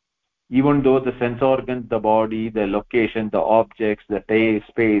 Even though the sense organs, the body, the location, the objects, the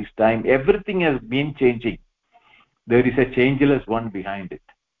space, time, everything has been changing, there is a changeless one behind it.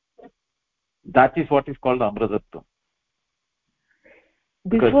 That is what is called amritattva.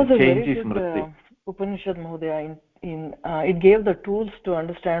 This was a very good Upanishad, Mahodaya. It gave the tools to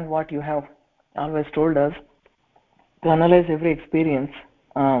understand what you have always told us, to analyze every experience.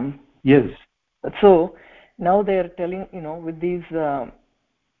 Yes. So now they are telling, with these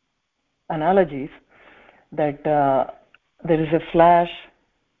analogies, that there is a flash,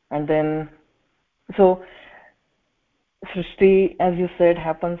 and then, so Srishti, as you said,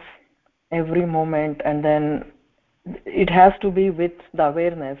 happens every moment, and then it has to be with the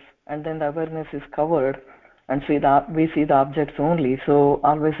awareness, and then the awareness is covered, and we see the objects only. So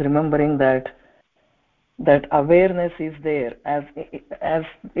always remembering that awareness is there, as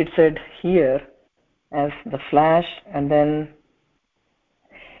it said here, as the flash, and then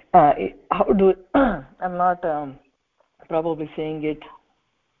how do I'm not probably saying it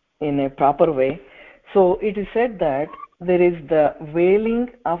in a proper way. So it is said that there is the veiling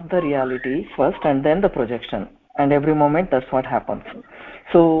of the reality first, and then the projection, and every moment that's what happens.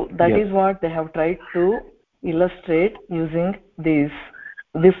 So that is what they have tried to illustrate using this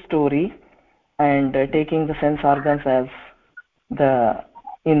story, and taking the sense organs as the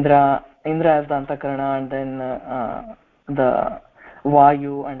Indra as the Antakarana, and then the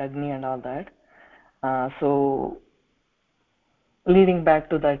Vayu and Agni and all that. So leading back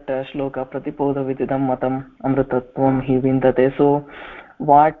to that shloka, Pratipoda Vididam Matam Amritatvam Hi Vindate. So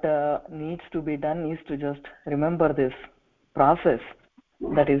what needs to be done is to just remember this process.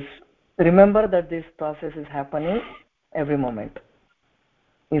 That is, remember that this process is happening every moment.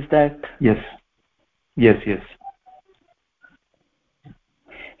 Is that? Yes.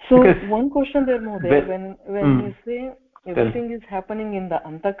 So because one question there, Mohde, when you say everything is happening in the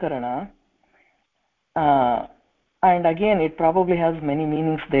Antakarana, and again it probably has many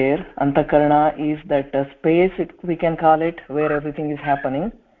meanings there. Antakarana is that space, we can call it, where everything is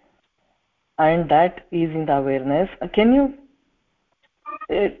happening, and that is in the awareness. Can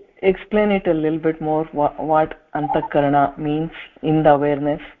you explain it a little bit more, what Antakarana means in the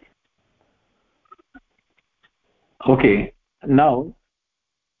awareness? Okay, now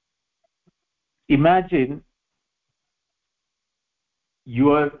imagine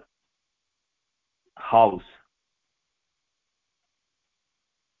your house.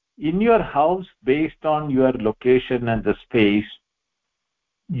 in your house, based on your location and the space,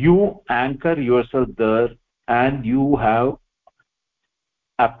 you anchor yourself there, and you have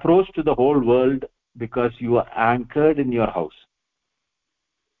approach to the whole world because you are anchored in your house.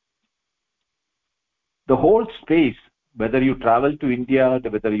 The whole space, whether you travel to India,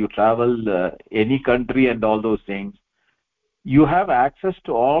 whether you travel any country and all those things, you have access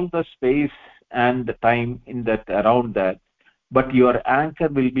to all the space and the time in that, around that, but your anchor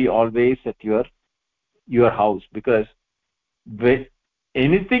will be always at your house, because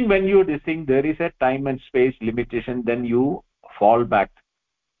anything when you think there is a time and space limitation, then you fall back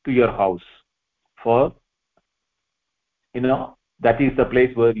to your house for, that is the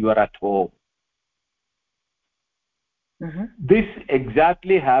place where you are at home. This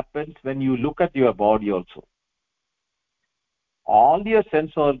exactly happens when you look at your body also. All your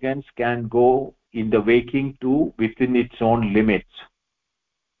sense organs can go in the waking to within its own limits.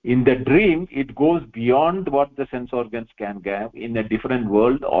 In the dream, it goes beyond what the sense organs can give, in a different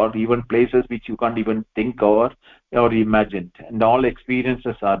world, or even places which you can't even think or imagine, and all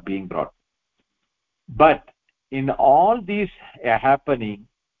experiences are being brought. But in all these happening,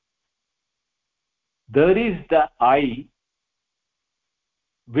 there is the I,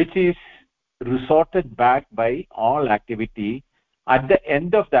 which is resorted back by all activity at the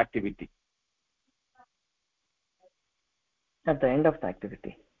end of the activity. At the end of the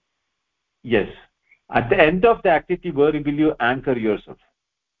activity. Yes. At the end of the activity, where will you anchor yourself?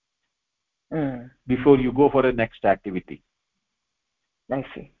 Before you go for a next activity. I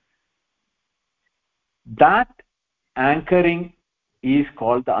see. That anchoring is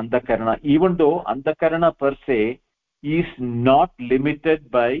called the antakarana, even though antakarana per se is not limited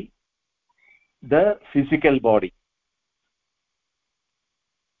by the physical body.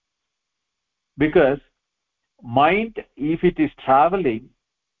 Because mind, if it is traveling,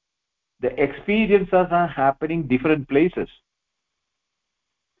 the experiences are happening different places.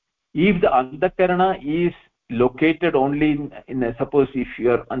 If the antakarana is located only suppose if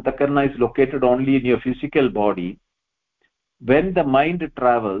your antakarana is located only in your physical body, when the mind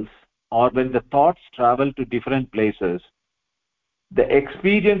travels, or when the thoughts travel to different places, the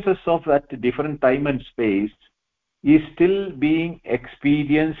experiences of that different time and space is still being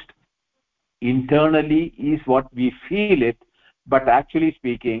experienced internally, is what we feel it, but actually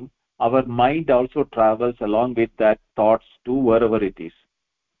speaking, our mind also travels along with that thoughts to wherever it is.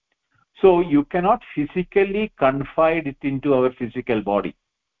 So you cannot physically confine it into our physical body.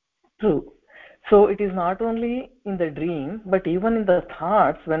 True. So it is not only in the dream, but even in the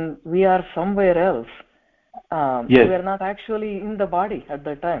thoughts, when we are somewhere else. Yes. We are not actually in the body at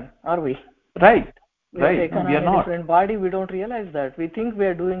that time, are we? Right. We are taken on a different body. We don't realize that. We think we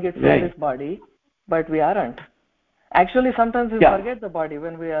are doing it for this body, but we aren't. Actually, sometimes we forget the body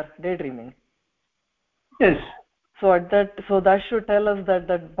when we are daydreaming. Yes. So that should tell us that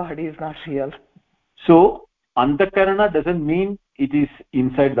that body is not real. So antakarana doesn't mean it is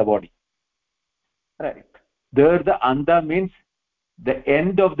inside the body. Right. There the anda means the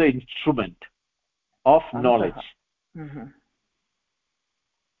end of the instrument of knowledge.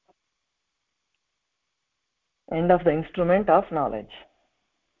 End of the instrument of knowledge.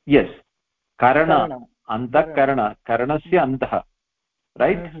 Yes. Karana. Antakarana. Karanasya antah.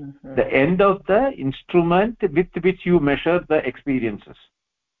 Right? The end of the instrument with which you measure the experiences.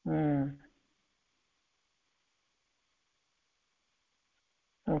 Okay.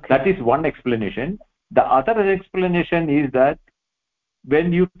 That is one explanation. The other explanation is that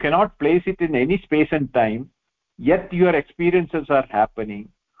when you cannot place it in any space and time, yet your experiences are happening,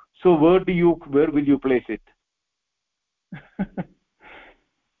 so where will you place it?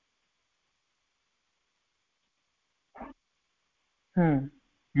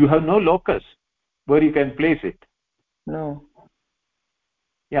 You have no locus where you can place it. No.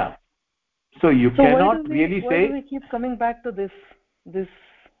 Yeah. So you cannot really say. Why do we keep coming back to this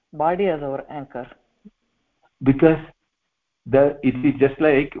body as our anchor? Because it is just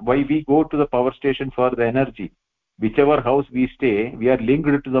like why we go to the power station for the energy. Whichever house we stay, we are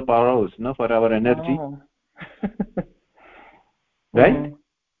linked to the power house, for our energy. Oh. Right?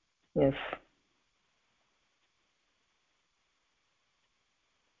 Yes.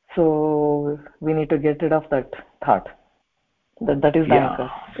 So we need to get rid of that thought. That is the anchor.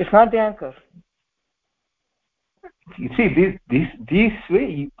 It's not the anchor. You see, this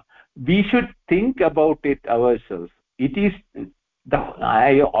way we should think about it ourselves. It is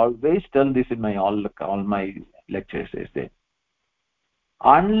I always tell this in my all my lectures, is that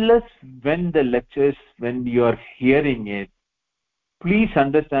unless when you are hearing it, please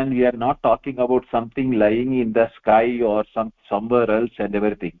understand we are not talking about something lying in the sky or somewhere else and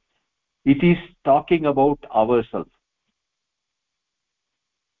everything. It is talking about ourselves.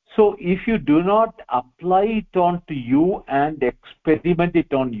 So if you do not apply it onto you and experiment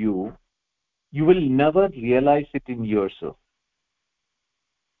it on you, you will never realize it in yourself.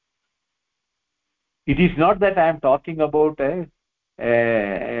 It is not that I am talking about a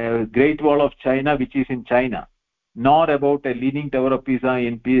Great Wall of China, which is in China, nor about a Leaning Tower of Pisa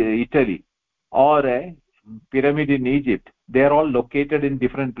in Italy, or a pyramid in Egypt. They are all located in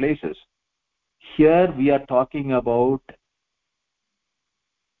different places. Here we are talking about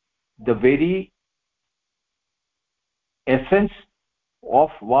the very essence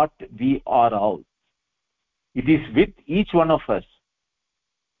of what we are all. It is with each one of us.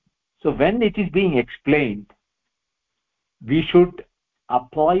 So when it is being explained, we should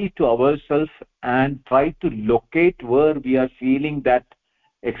apply it to ourselves and try to locate where we are feeling that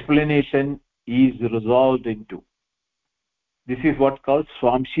explanation is resolved into. This is what's called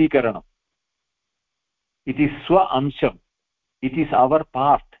swamshikaranam. It is swa-amsham. It is our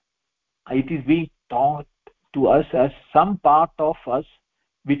part. It is being taught to us as some part of us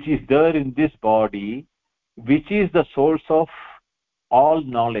which is there in this body, which is the source of all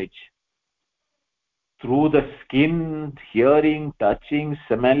knowledge. Through the skin, hearing, touching,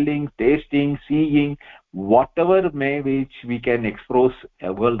 smelling, tasting, seeing, whatever may which we can expose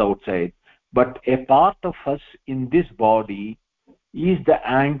a world outside. But a part of us in this body is the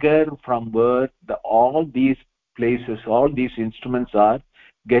anchor from where all these places, all these instruments are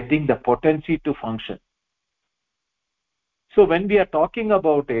getting the potency to function. So when we are talking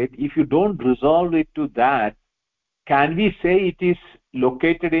about it, if you don't resolve it to that, can we say it is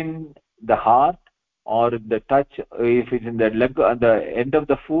located in the heart or the touch, if it's in the leg, on the end of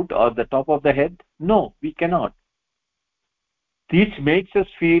the foot or the top of the head? No, we cannot. This makes us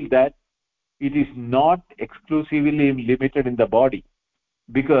feel that it is not exclusively limited in the body,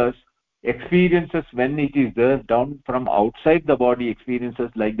 because experiences, when it is there down from outside the body, experiences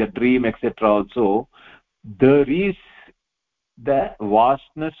like the dream, etc., also there is the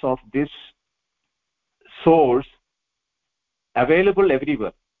vastness of this source available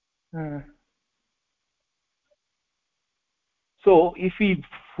everywhere. So if we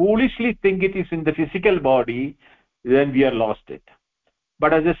foolishly think it is in the physical body, then we are lost it.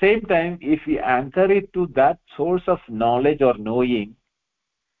 But at the same time, if we anchor it to that source of knowledge or knowing,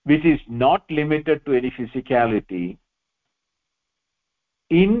 which is not limited to any physicality,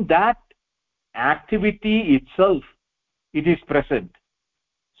 in that activity itself, it is present.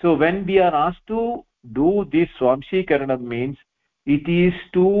 So when we are asked to do this swamshikaranam, means it is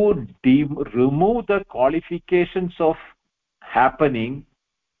to remove the qualifications of happening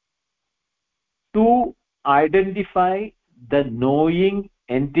to identify the knowing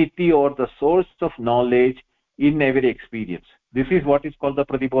entity or the source of knowledge in every experience. This is what is called the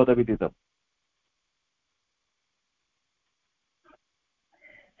pratibodha viditam.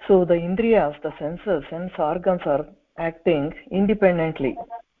 So the indriyas, the senses, sense organs are acting independently,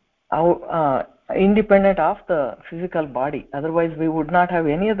 independent of the physical body. Otherwise we would not have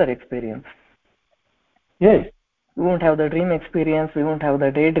any other experience. Yes. We won't have the dream experience, we won't have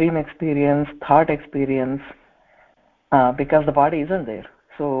the daydream experience, thought experience, because the body isn't there.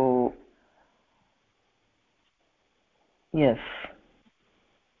 So yes.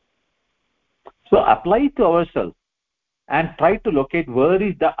 So apply it to ourselves and try to locate where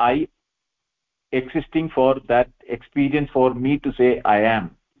is the I existing for that experience, for me to say I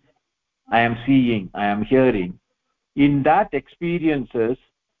am seeing, I am hearing. In that experiences,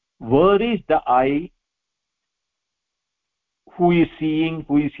 where is the I who is seeing,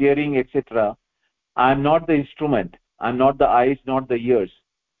 who is hearing, etc.? I am not the instrument. I am not the eyes, not the ears.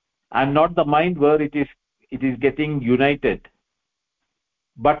 I am not the mind where it is getting united.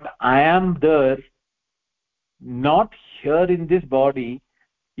 But I am there, not here in this body.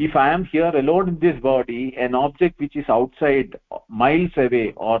 If I am here alone in this body, an object which is outside, miles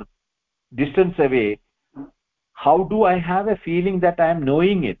away or distance away, how do I have a feeling that I am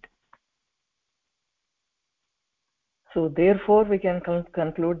knowing it? So therefore we can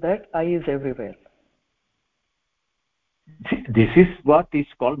conclude that I is everywhere. This is what is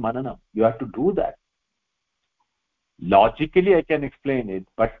called manana. You have to do that. Logically I can explain it,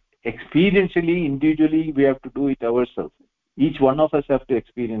 but experientially, individually, we have to do it ourselves. Each one of us have to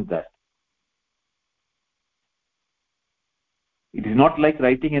experience that. It is not like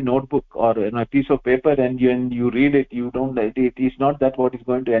writing a notebook or a piece of paper and you read it, you don't. It is not that what is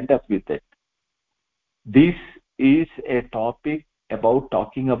going to end up with it. This is a topic about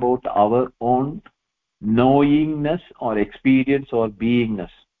talking about our own knowingness or experience or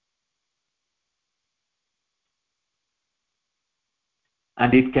beingness.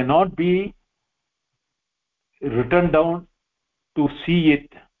 and it cannot be written down to see it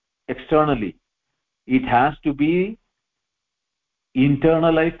externally. It has to be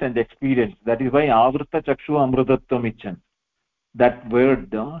internalized and experienced. That is why avrta chakshu amrutatvam ichan. That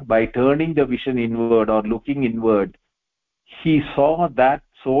word, by turning the vision inward or looking inward, he saw that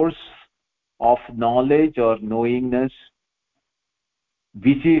source of knowledge or knowingness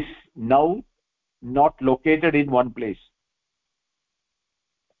which is now not located in one place.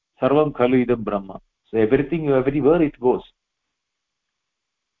 Sarvam khalu idam brahma. So everything, everywhere it goes.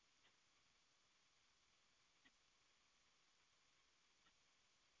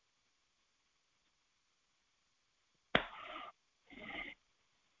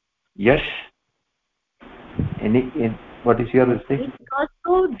 Yes. What is your mistake? It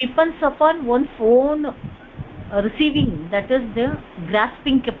also depends upon one's own receiving, that is the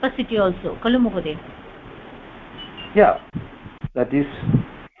grasping capacity also. Kalu Mohode. Yeah, that is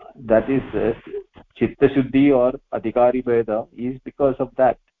chitta shuddhi or adhikari bheda is because of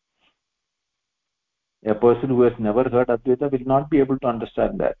that. A person who has never heard Advaita will not be able to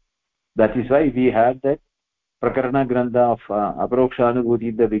understand that. That is why we had that Prakarana Grantha of Aparokshanubhuti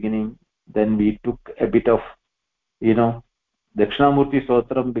in the beginning. Then we took a bit of, Dakshinamurti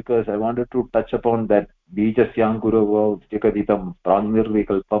Stotram, because I wanted to touch upon that Bijasyam Guruva Jakaditam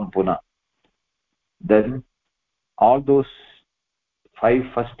Pranirvikalpam Puna. Then all those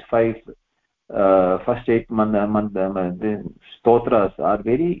first 8 stotras are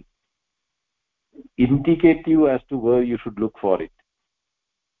very indicative as to where you should look for it.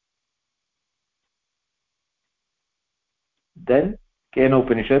 Then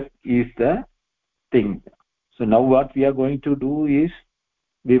Kenopanishad is the thing. So now what we are going to do is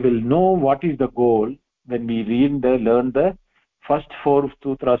we will know what is the goal when we learn the first 4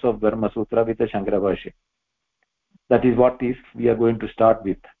 sutras of Dharma Sutra with the Shankara Bhashyam. That is what we are going to start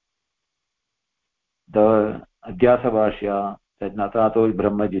with. The Adhyasa Bhashya, the Natato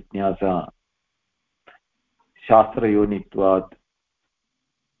Brahma Jitnyasa, Shastra Yonitvat,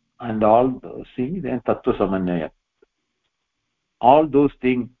 and all those things, and Tattva Samanyaya. All those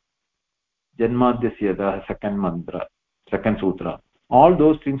things, Janmadhyasya, the second mantra, second sutra, all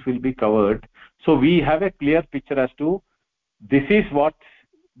those things will be covered. So we have a clear picture as to this is what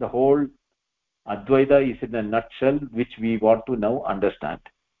the whole Advaita is in a nutshell, which we want to now understand.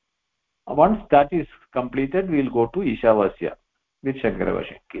 Once that is completed, we will go to Ishavasya with Shankara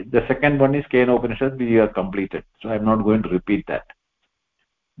Bhashyam. The second one is Kenopanishad, we are completed. So I am not going to repeat that.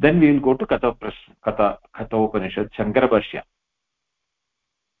 Then we will go to Kathopanishad, Shankara Bhashyam.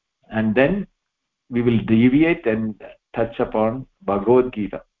 And then we will deviate and touch upon Bhagavad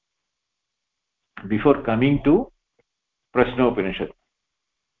Gita before coming to Prashnopanishad.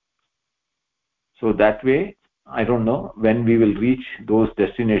 So that way, I don't know when we will reach those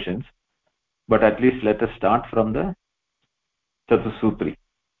destinations, but at least let us start from the Chatusutri.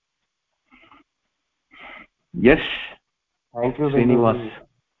 Yes. Thank you, Srinivas.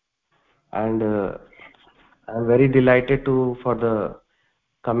 And I'm very delighted for the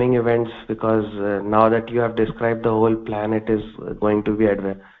coming events, because now that you have described the whole plan, it is going to be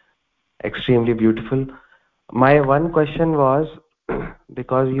extremely beautiful. My one question was,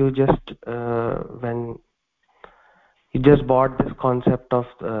 because you just when you just brought this concept of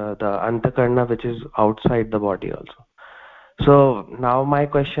the antakarna, which is outside the body also. So now my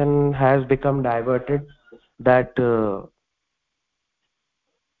question has become diverted, that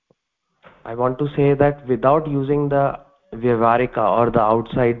I want to say that without using the Vyavarika or the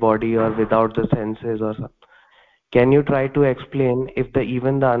outside body, or without the senses or something, can you try to explain if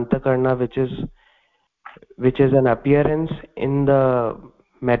even the antakarna, which is an appearance in the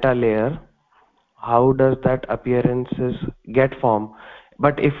meta layer, how does that appearances get formed?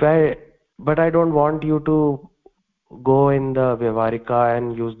 But I don't want you to go in the Vyavarika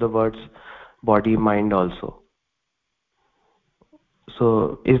and use the words body, mind also.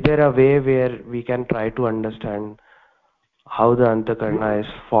 So is there a way where we can try to understand how the antakarna is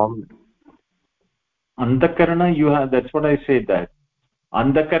formed? Antakarna, that's what I said, that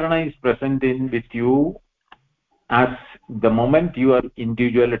Antakarna is present with you as the moment your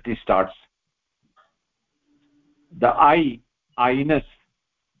individuality starts. The I-ness,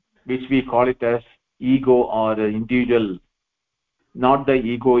 which we call it as ego or individual, not the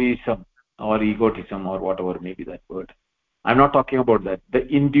egoism or egotism or whatever may be that word. I'm not talking about that. The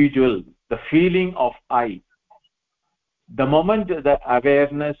individual, the feeling of I. The moment the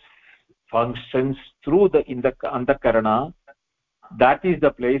awareness functions through in the antakarana, that is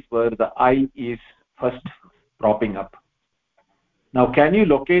the place where the I is first propping up. Now, can you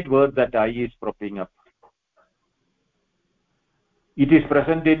locate where that I is propping up? It is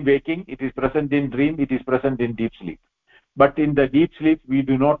present in waking, it is present in dream, it is present in deep sleep. But in the deep sleep, we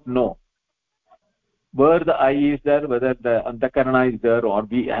do not know where the I is there, whether the Antakarana is there, or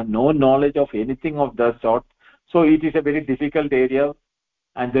we have no knowledge of anything of that sort. So it is a very difficult area,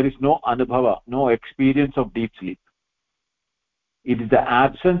 and there is no anubhava, no experience of deep sleep. It is the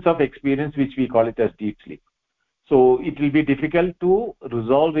absence of experience which we call it as deep sleep. So it will be difficult to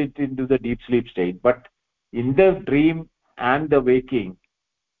resolve it into the deep sleep state. But in the dream and the waking,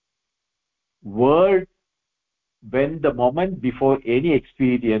 word, when the moment before any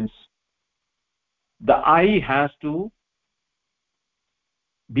experience, the I has to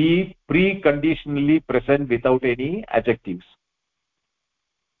be preconditionally present without any adjectives.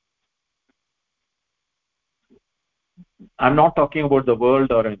 I'm not talking about the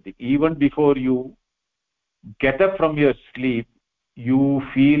world or anything. Even before you get up from your sleep, you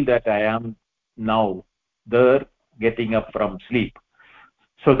feel that I am now there, getting up from sleep.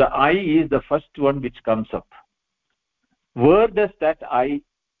 So the I is the first one which comes up. Where does that I,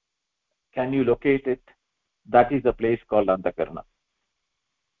 can you locate it? That is the place called Antakarana.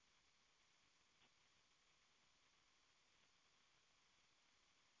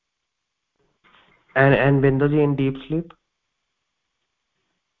 And Binduji, in deep sleep?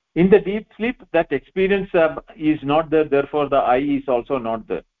 In the deep sleep, that experience is not there, therefore the I is also not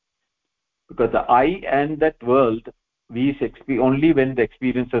there. Because the I and that world, we only when the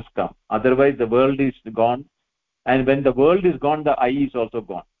experiences come. Otherwise the world is gone, and when the world is gone, the I is also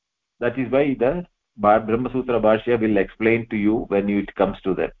gone. That is why the Brahma Sutra Bhashya will explain to you when it comes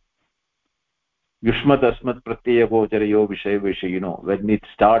to that. Yushmat Asmat Pratyaya Gocharayo Vishaya Vishayino. When it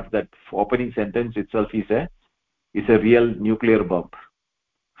starts, that opening sentence itself is a real nuclear bomb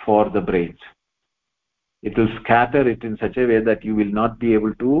for the brains. It will scatter it in such a way that you will not be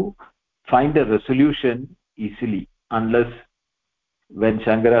able to find a resolution easily unless when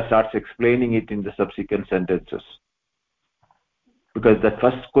Shankara starts explaining it in the subsequent sentences. Because the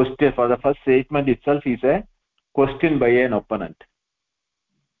first question, for the first statement itself is a question by an opponent.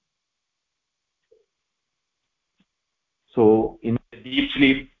 So in deep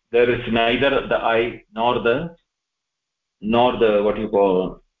sleep, there is neither the I nor the what you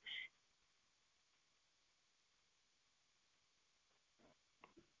call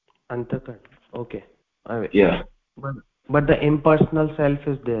Antakarana. Okay. yeah. But the impersonal self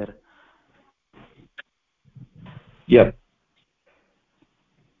is there. Yeah.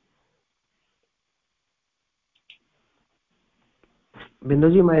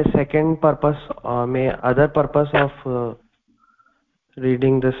 Binduji, my second purpose, other purpose of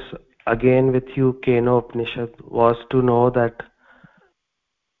reading this again with you, Kenopanishad, was to know that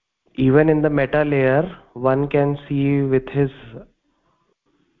even in the meta layer, one can see with his,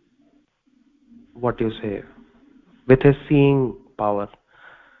 what you say, with his seeing power,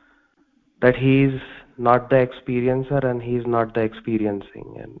 that he is not the experiencer and he is not the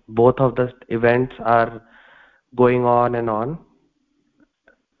experiencing, and both of the events are going on and on,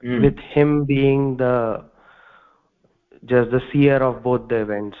 with him being just the seer of both the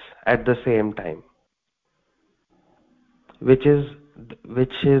events at the same time, which is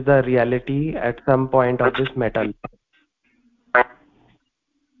the reality at some point of this metal.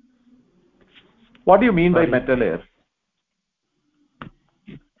 What do you mean by Sorry. meta layer?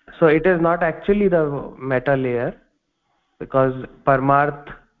 So it is not actually the meta layer, because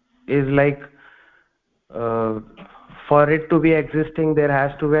Paramarth is like, for it to be existing, there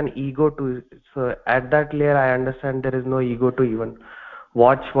has to be an ego to it. So at that layer, I understand there is no ego to even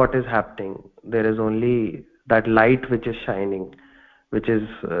watch what is happening. There is only that light which is shining, which is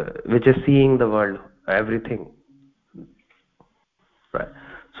seeing the world, everything. Right.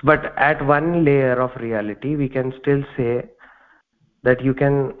 So, but at one layer of reality, we can still say that you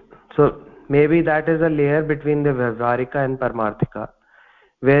can. So maybe that is a layer between the Vyavharika and Paramarthika,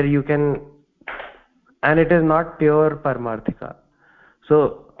 where you can, and it is not pure Paramarthika.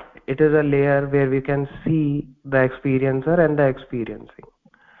 So it is a layer where we can see the experiencer and the experiencing.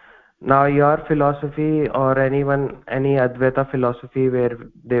 Now your philosophy, or any Advaita philosophy, where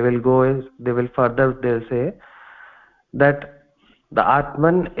they will go is, they'll say that the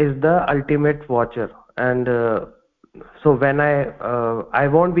Atman is the ultimate watcher, and so when I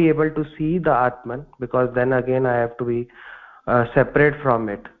won't be able to see the Atman, because then again I have to be separate from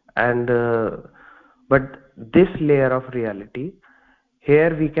it, and but this layer of reality,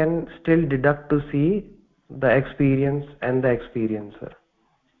 here we can still deduct to see the experience and the experiencer.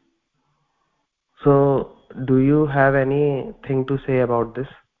 So do you have anything to say about this?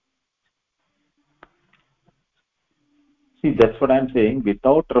 See, that's what I'm saying.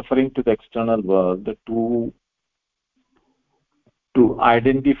 Without referring to the external world, to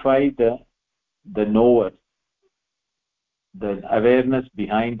identify the knower, the awareness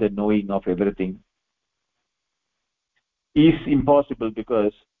behind the knowing of everything, is impossible,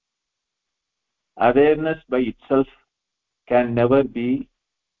 because awareness by itself can never be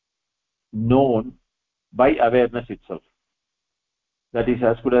known by awareness itself. That is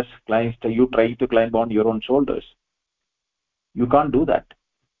as good as you trying to climb on your own shoulders. You can't do that,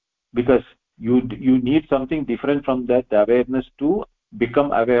 because you need something different from that awareness to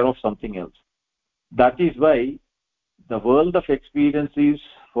become aware of something else. That is why the world of experience is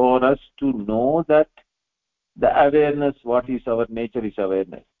for us to know that the awareness, what is our nature, is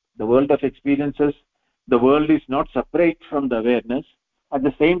awareness. The world of experiences, the world is not separate from the awareness. At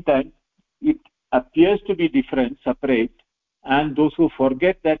the same time, it appears to be different, separate, and those who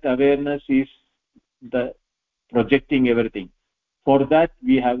forget that awareness is the projecting everything. For that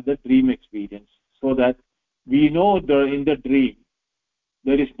we have the dream experience, so that we know in the dream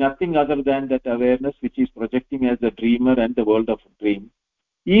there is nothing other than that awareness which is projecting as the dreamer, and the world of dream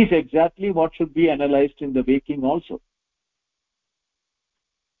is exactly what should be analyzed in the waking also.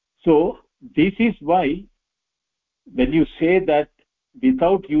 So this is why when you say that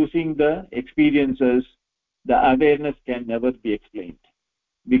without using the experiences, the awareness can never be explained,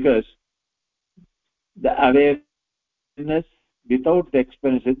 because the awareness without the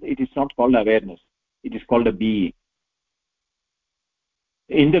experiences, it is not called awareness, it is called a being.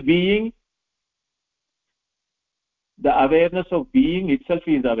 In the being, the awareness of being itself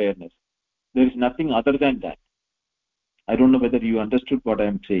is awareness. There is nothing other than that. I don't know whether you understood what I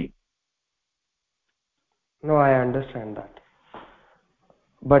am saying. No, I understand that.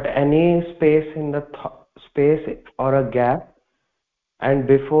 But any space in the space or a gap and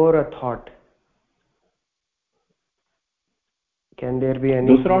before a thought, can there be any?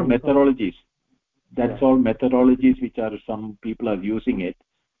 Those are all methodologies. That's all methodologies which are, some people are using it,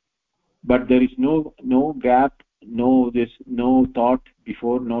 but there is no gap, no thought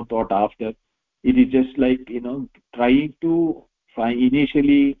before, no thought after. It is just like, trying to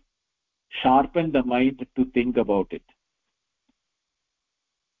initially sharpen the mind to think about it.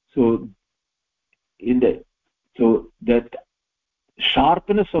 So that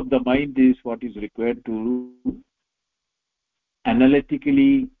sharpness of the mind is what is required to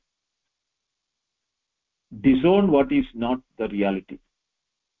analytically disown what is not the reality.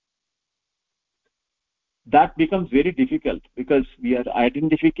 That becomes very difficult, because our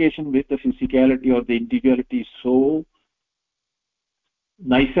identification with the physicality or the individuality is so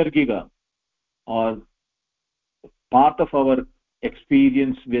naisargika, or part of our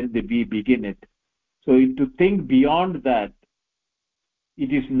experience when we begin it. So to think beyond that,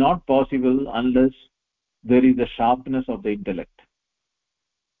 it is not possible unless there is a sharpness of the intellect.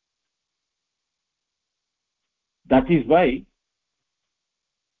 That is why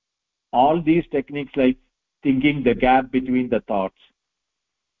all these techniques, like thinking the gap between the thoughts,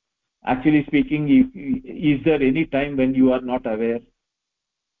 actually speaking, is there any time when you are not aware?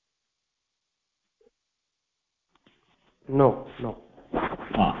 No.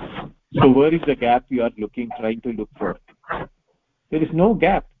 So where is the gap you are trying to look for? There is no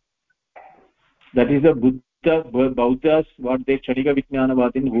gap. That is the Buddhas, what they Chanika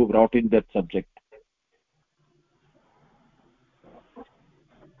Vijnanavadin, who brought in that subject.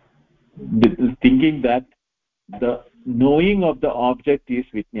 Thinking that the knowing of the object is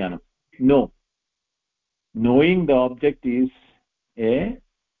Vijnana. No. Knowing the object is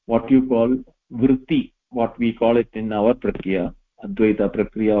what you call vritti, what we call it in our prakriya, Advaita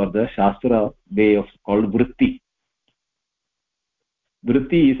prakriya, or the Shastra way of called vritti.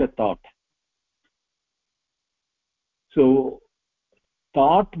 Vritti is a thought. So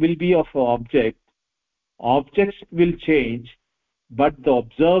thought will be of object, objects will change, but the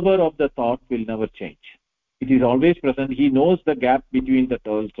observer of the thought will never change. It is always present. He knows the gap between the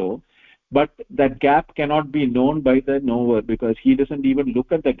also, but that gap cannot be known by the knower, because he doesn't even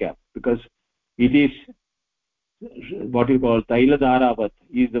look at the gap, because it is what you call tailadharavat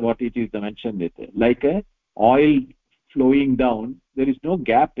is what it is mentioned with, like a oil flowing down. There is no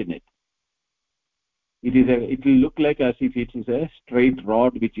gap in it. It will look like as if it is a straight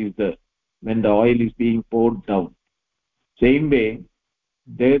rod which is when the oil is being poured down. Same way,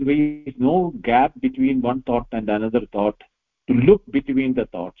 there is no gap between one thought and another thought to look between the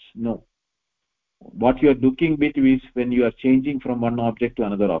thoughts. No. What you are looking between is when you are changing from one object to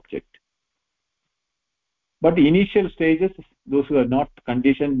another object. But initial stages, those who are not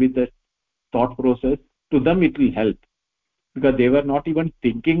conditioned with the thought process, to them it will help, because they were not even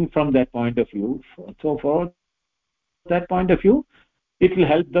thinking from that point of view. So for that point of view, it will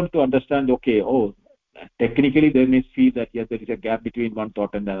help them to understand, okay, technically they may feel that yes, there is a gap between one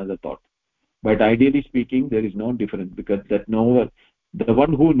thought and another thought, but ideally speaking there is no difference, because that knower, the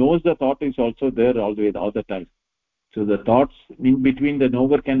one who knows the thought, is also there always, all the time. So the thoughts in between, the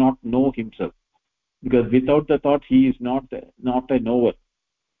knower cannot know himself, because without the thought he is not a knower.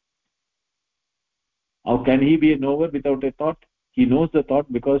 How can he be a knower without a thought? He knows the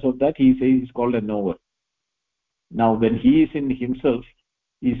thought, because of that he says he's called a knower. Now when he is in himself,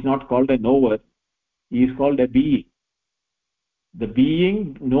 he is not called a knower, he is called a being. The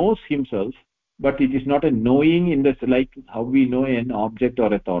being knows himself, but it is not a knowing in the, like how we know an object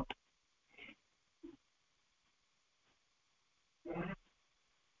or a thought.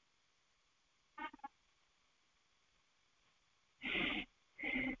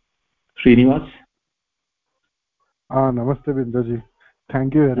 Srinivas? Namaste Binduji.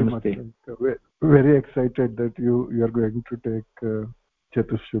 Thank you very Namaste. much. Very excited that you are going to take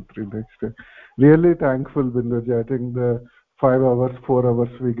Chatushutri next. Really thankful, Binduji. I think the 5 hours, 4 hours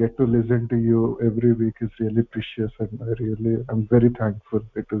we get to listen to you every week is really precious, and I'm very thankful.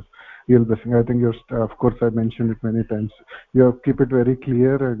 It is real blessing. I think of course I mentioned it many times. You keep it very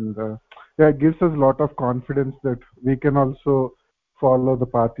clear, and yeah, it gives us a lot of confidence that we can also follow the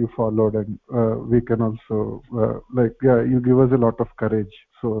path you followed, and we can also you give us a lot of courage.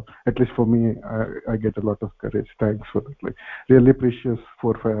 So at least for me, I get a lot of courage. Thanks for that. Like really precious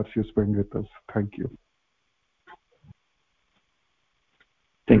 4-5 hours you spend with us. Thank you.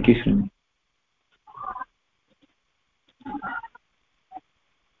 Thank you, Srini.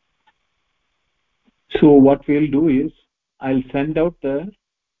 So what we'll do is, I'll send out the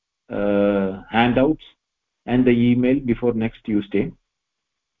handouts and the email before next Tuesday.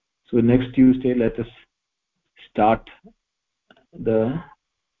 So next Tuesday, let us start the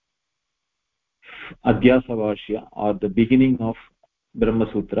Adhyasa Bhashya, or the beginning of Brahma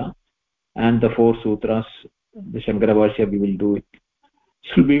Sutra, and the 4 sutras, the Shankara Bhashya. We will do it.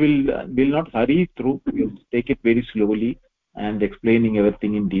 So we will not hurry through. We'll take it very slowly and explaining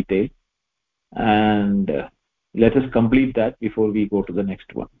everything in detail. And let us complete that before we go to the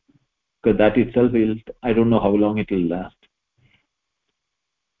next one, because that itself will, I don't know how long it will last.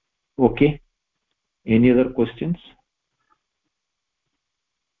 Okay, any other questions?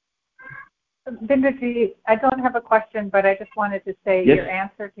 Binduji, I don't have a question, but I just wanted to say yes. Your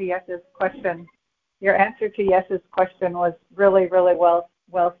answer to Yes's question was really, really well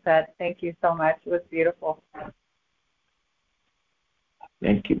said. Thank you so much. It was beautiful.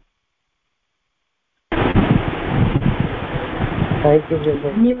 Thank you. Thank you,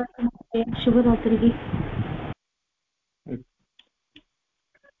 Binduji. Shubhratri.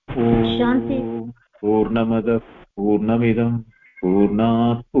 Shanti. Purnamada Purnamidam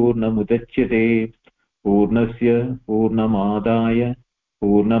Purnat Purnamudachyate Purnasya Purnamadaya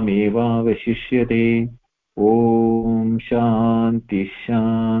Purnamevavashishyate. Om Shanti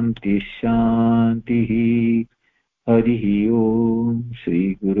Shanti Shanti. Harihi Om.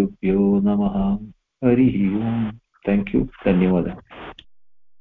 Shri Gurubhyo Namaha. Harihi Om. Thank you. Dhanyawada.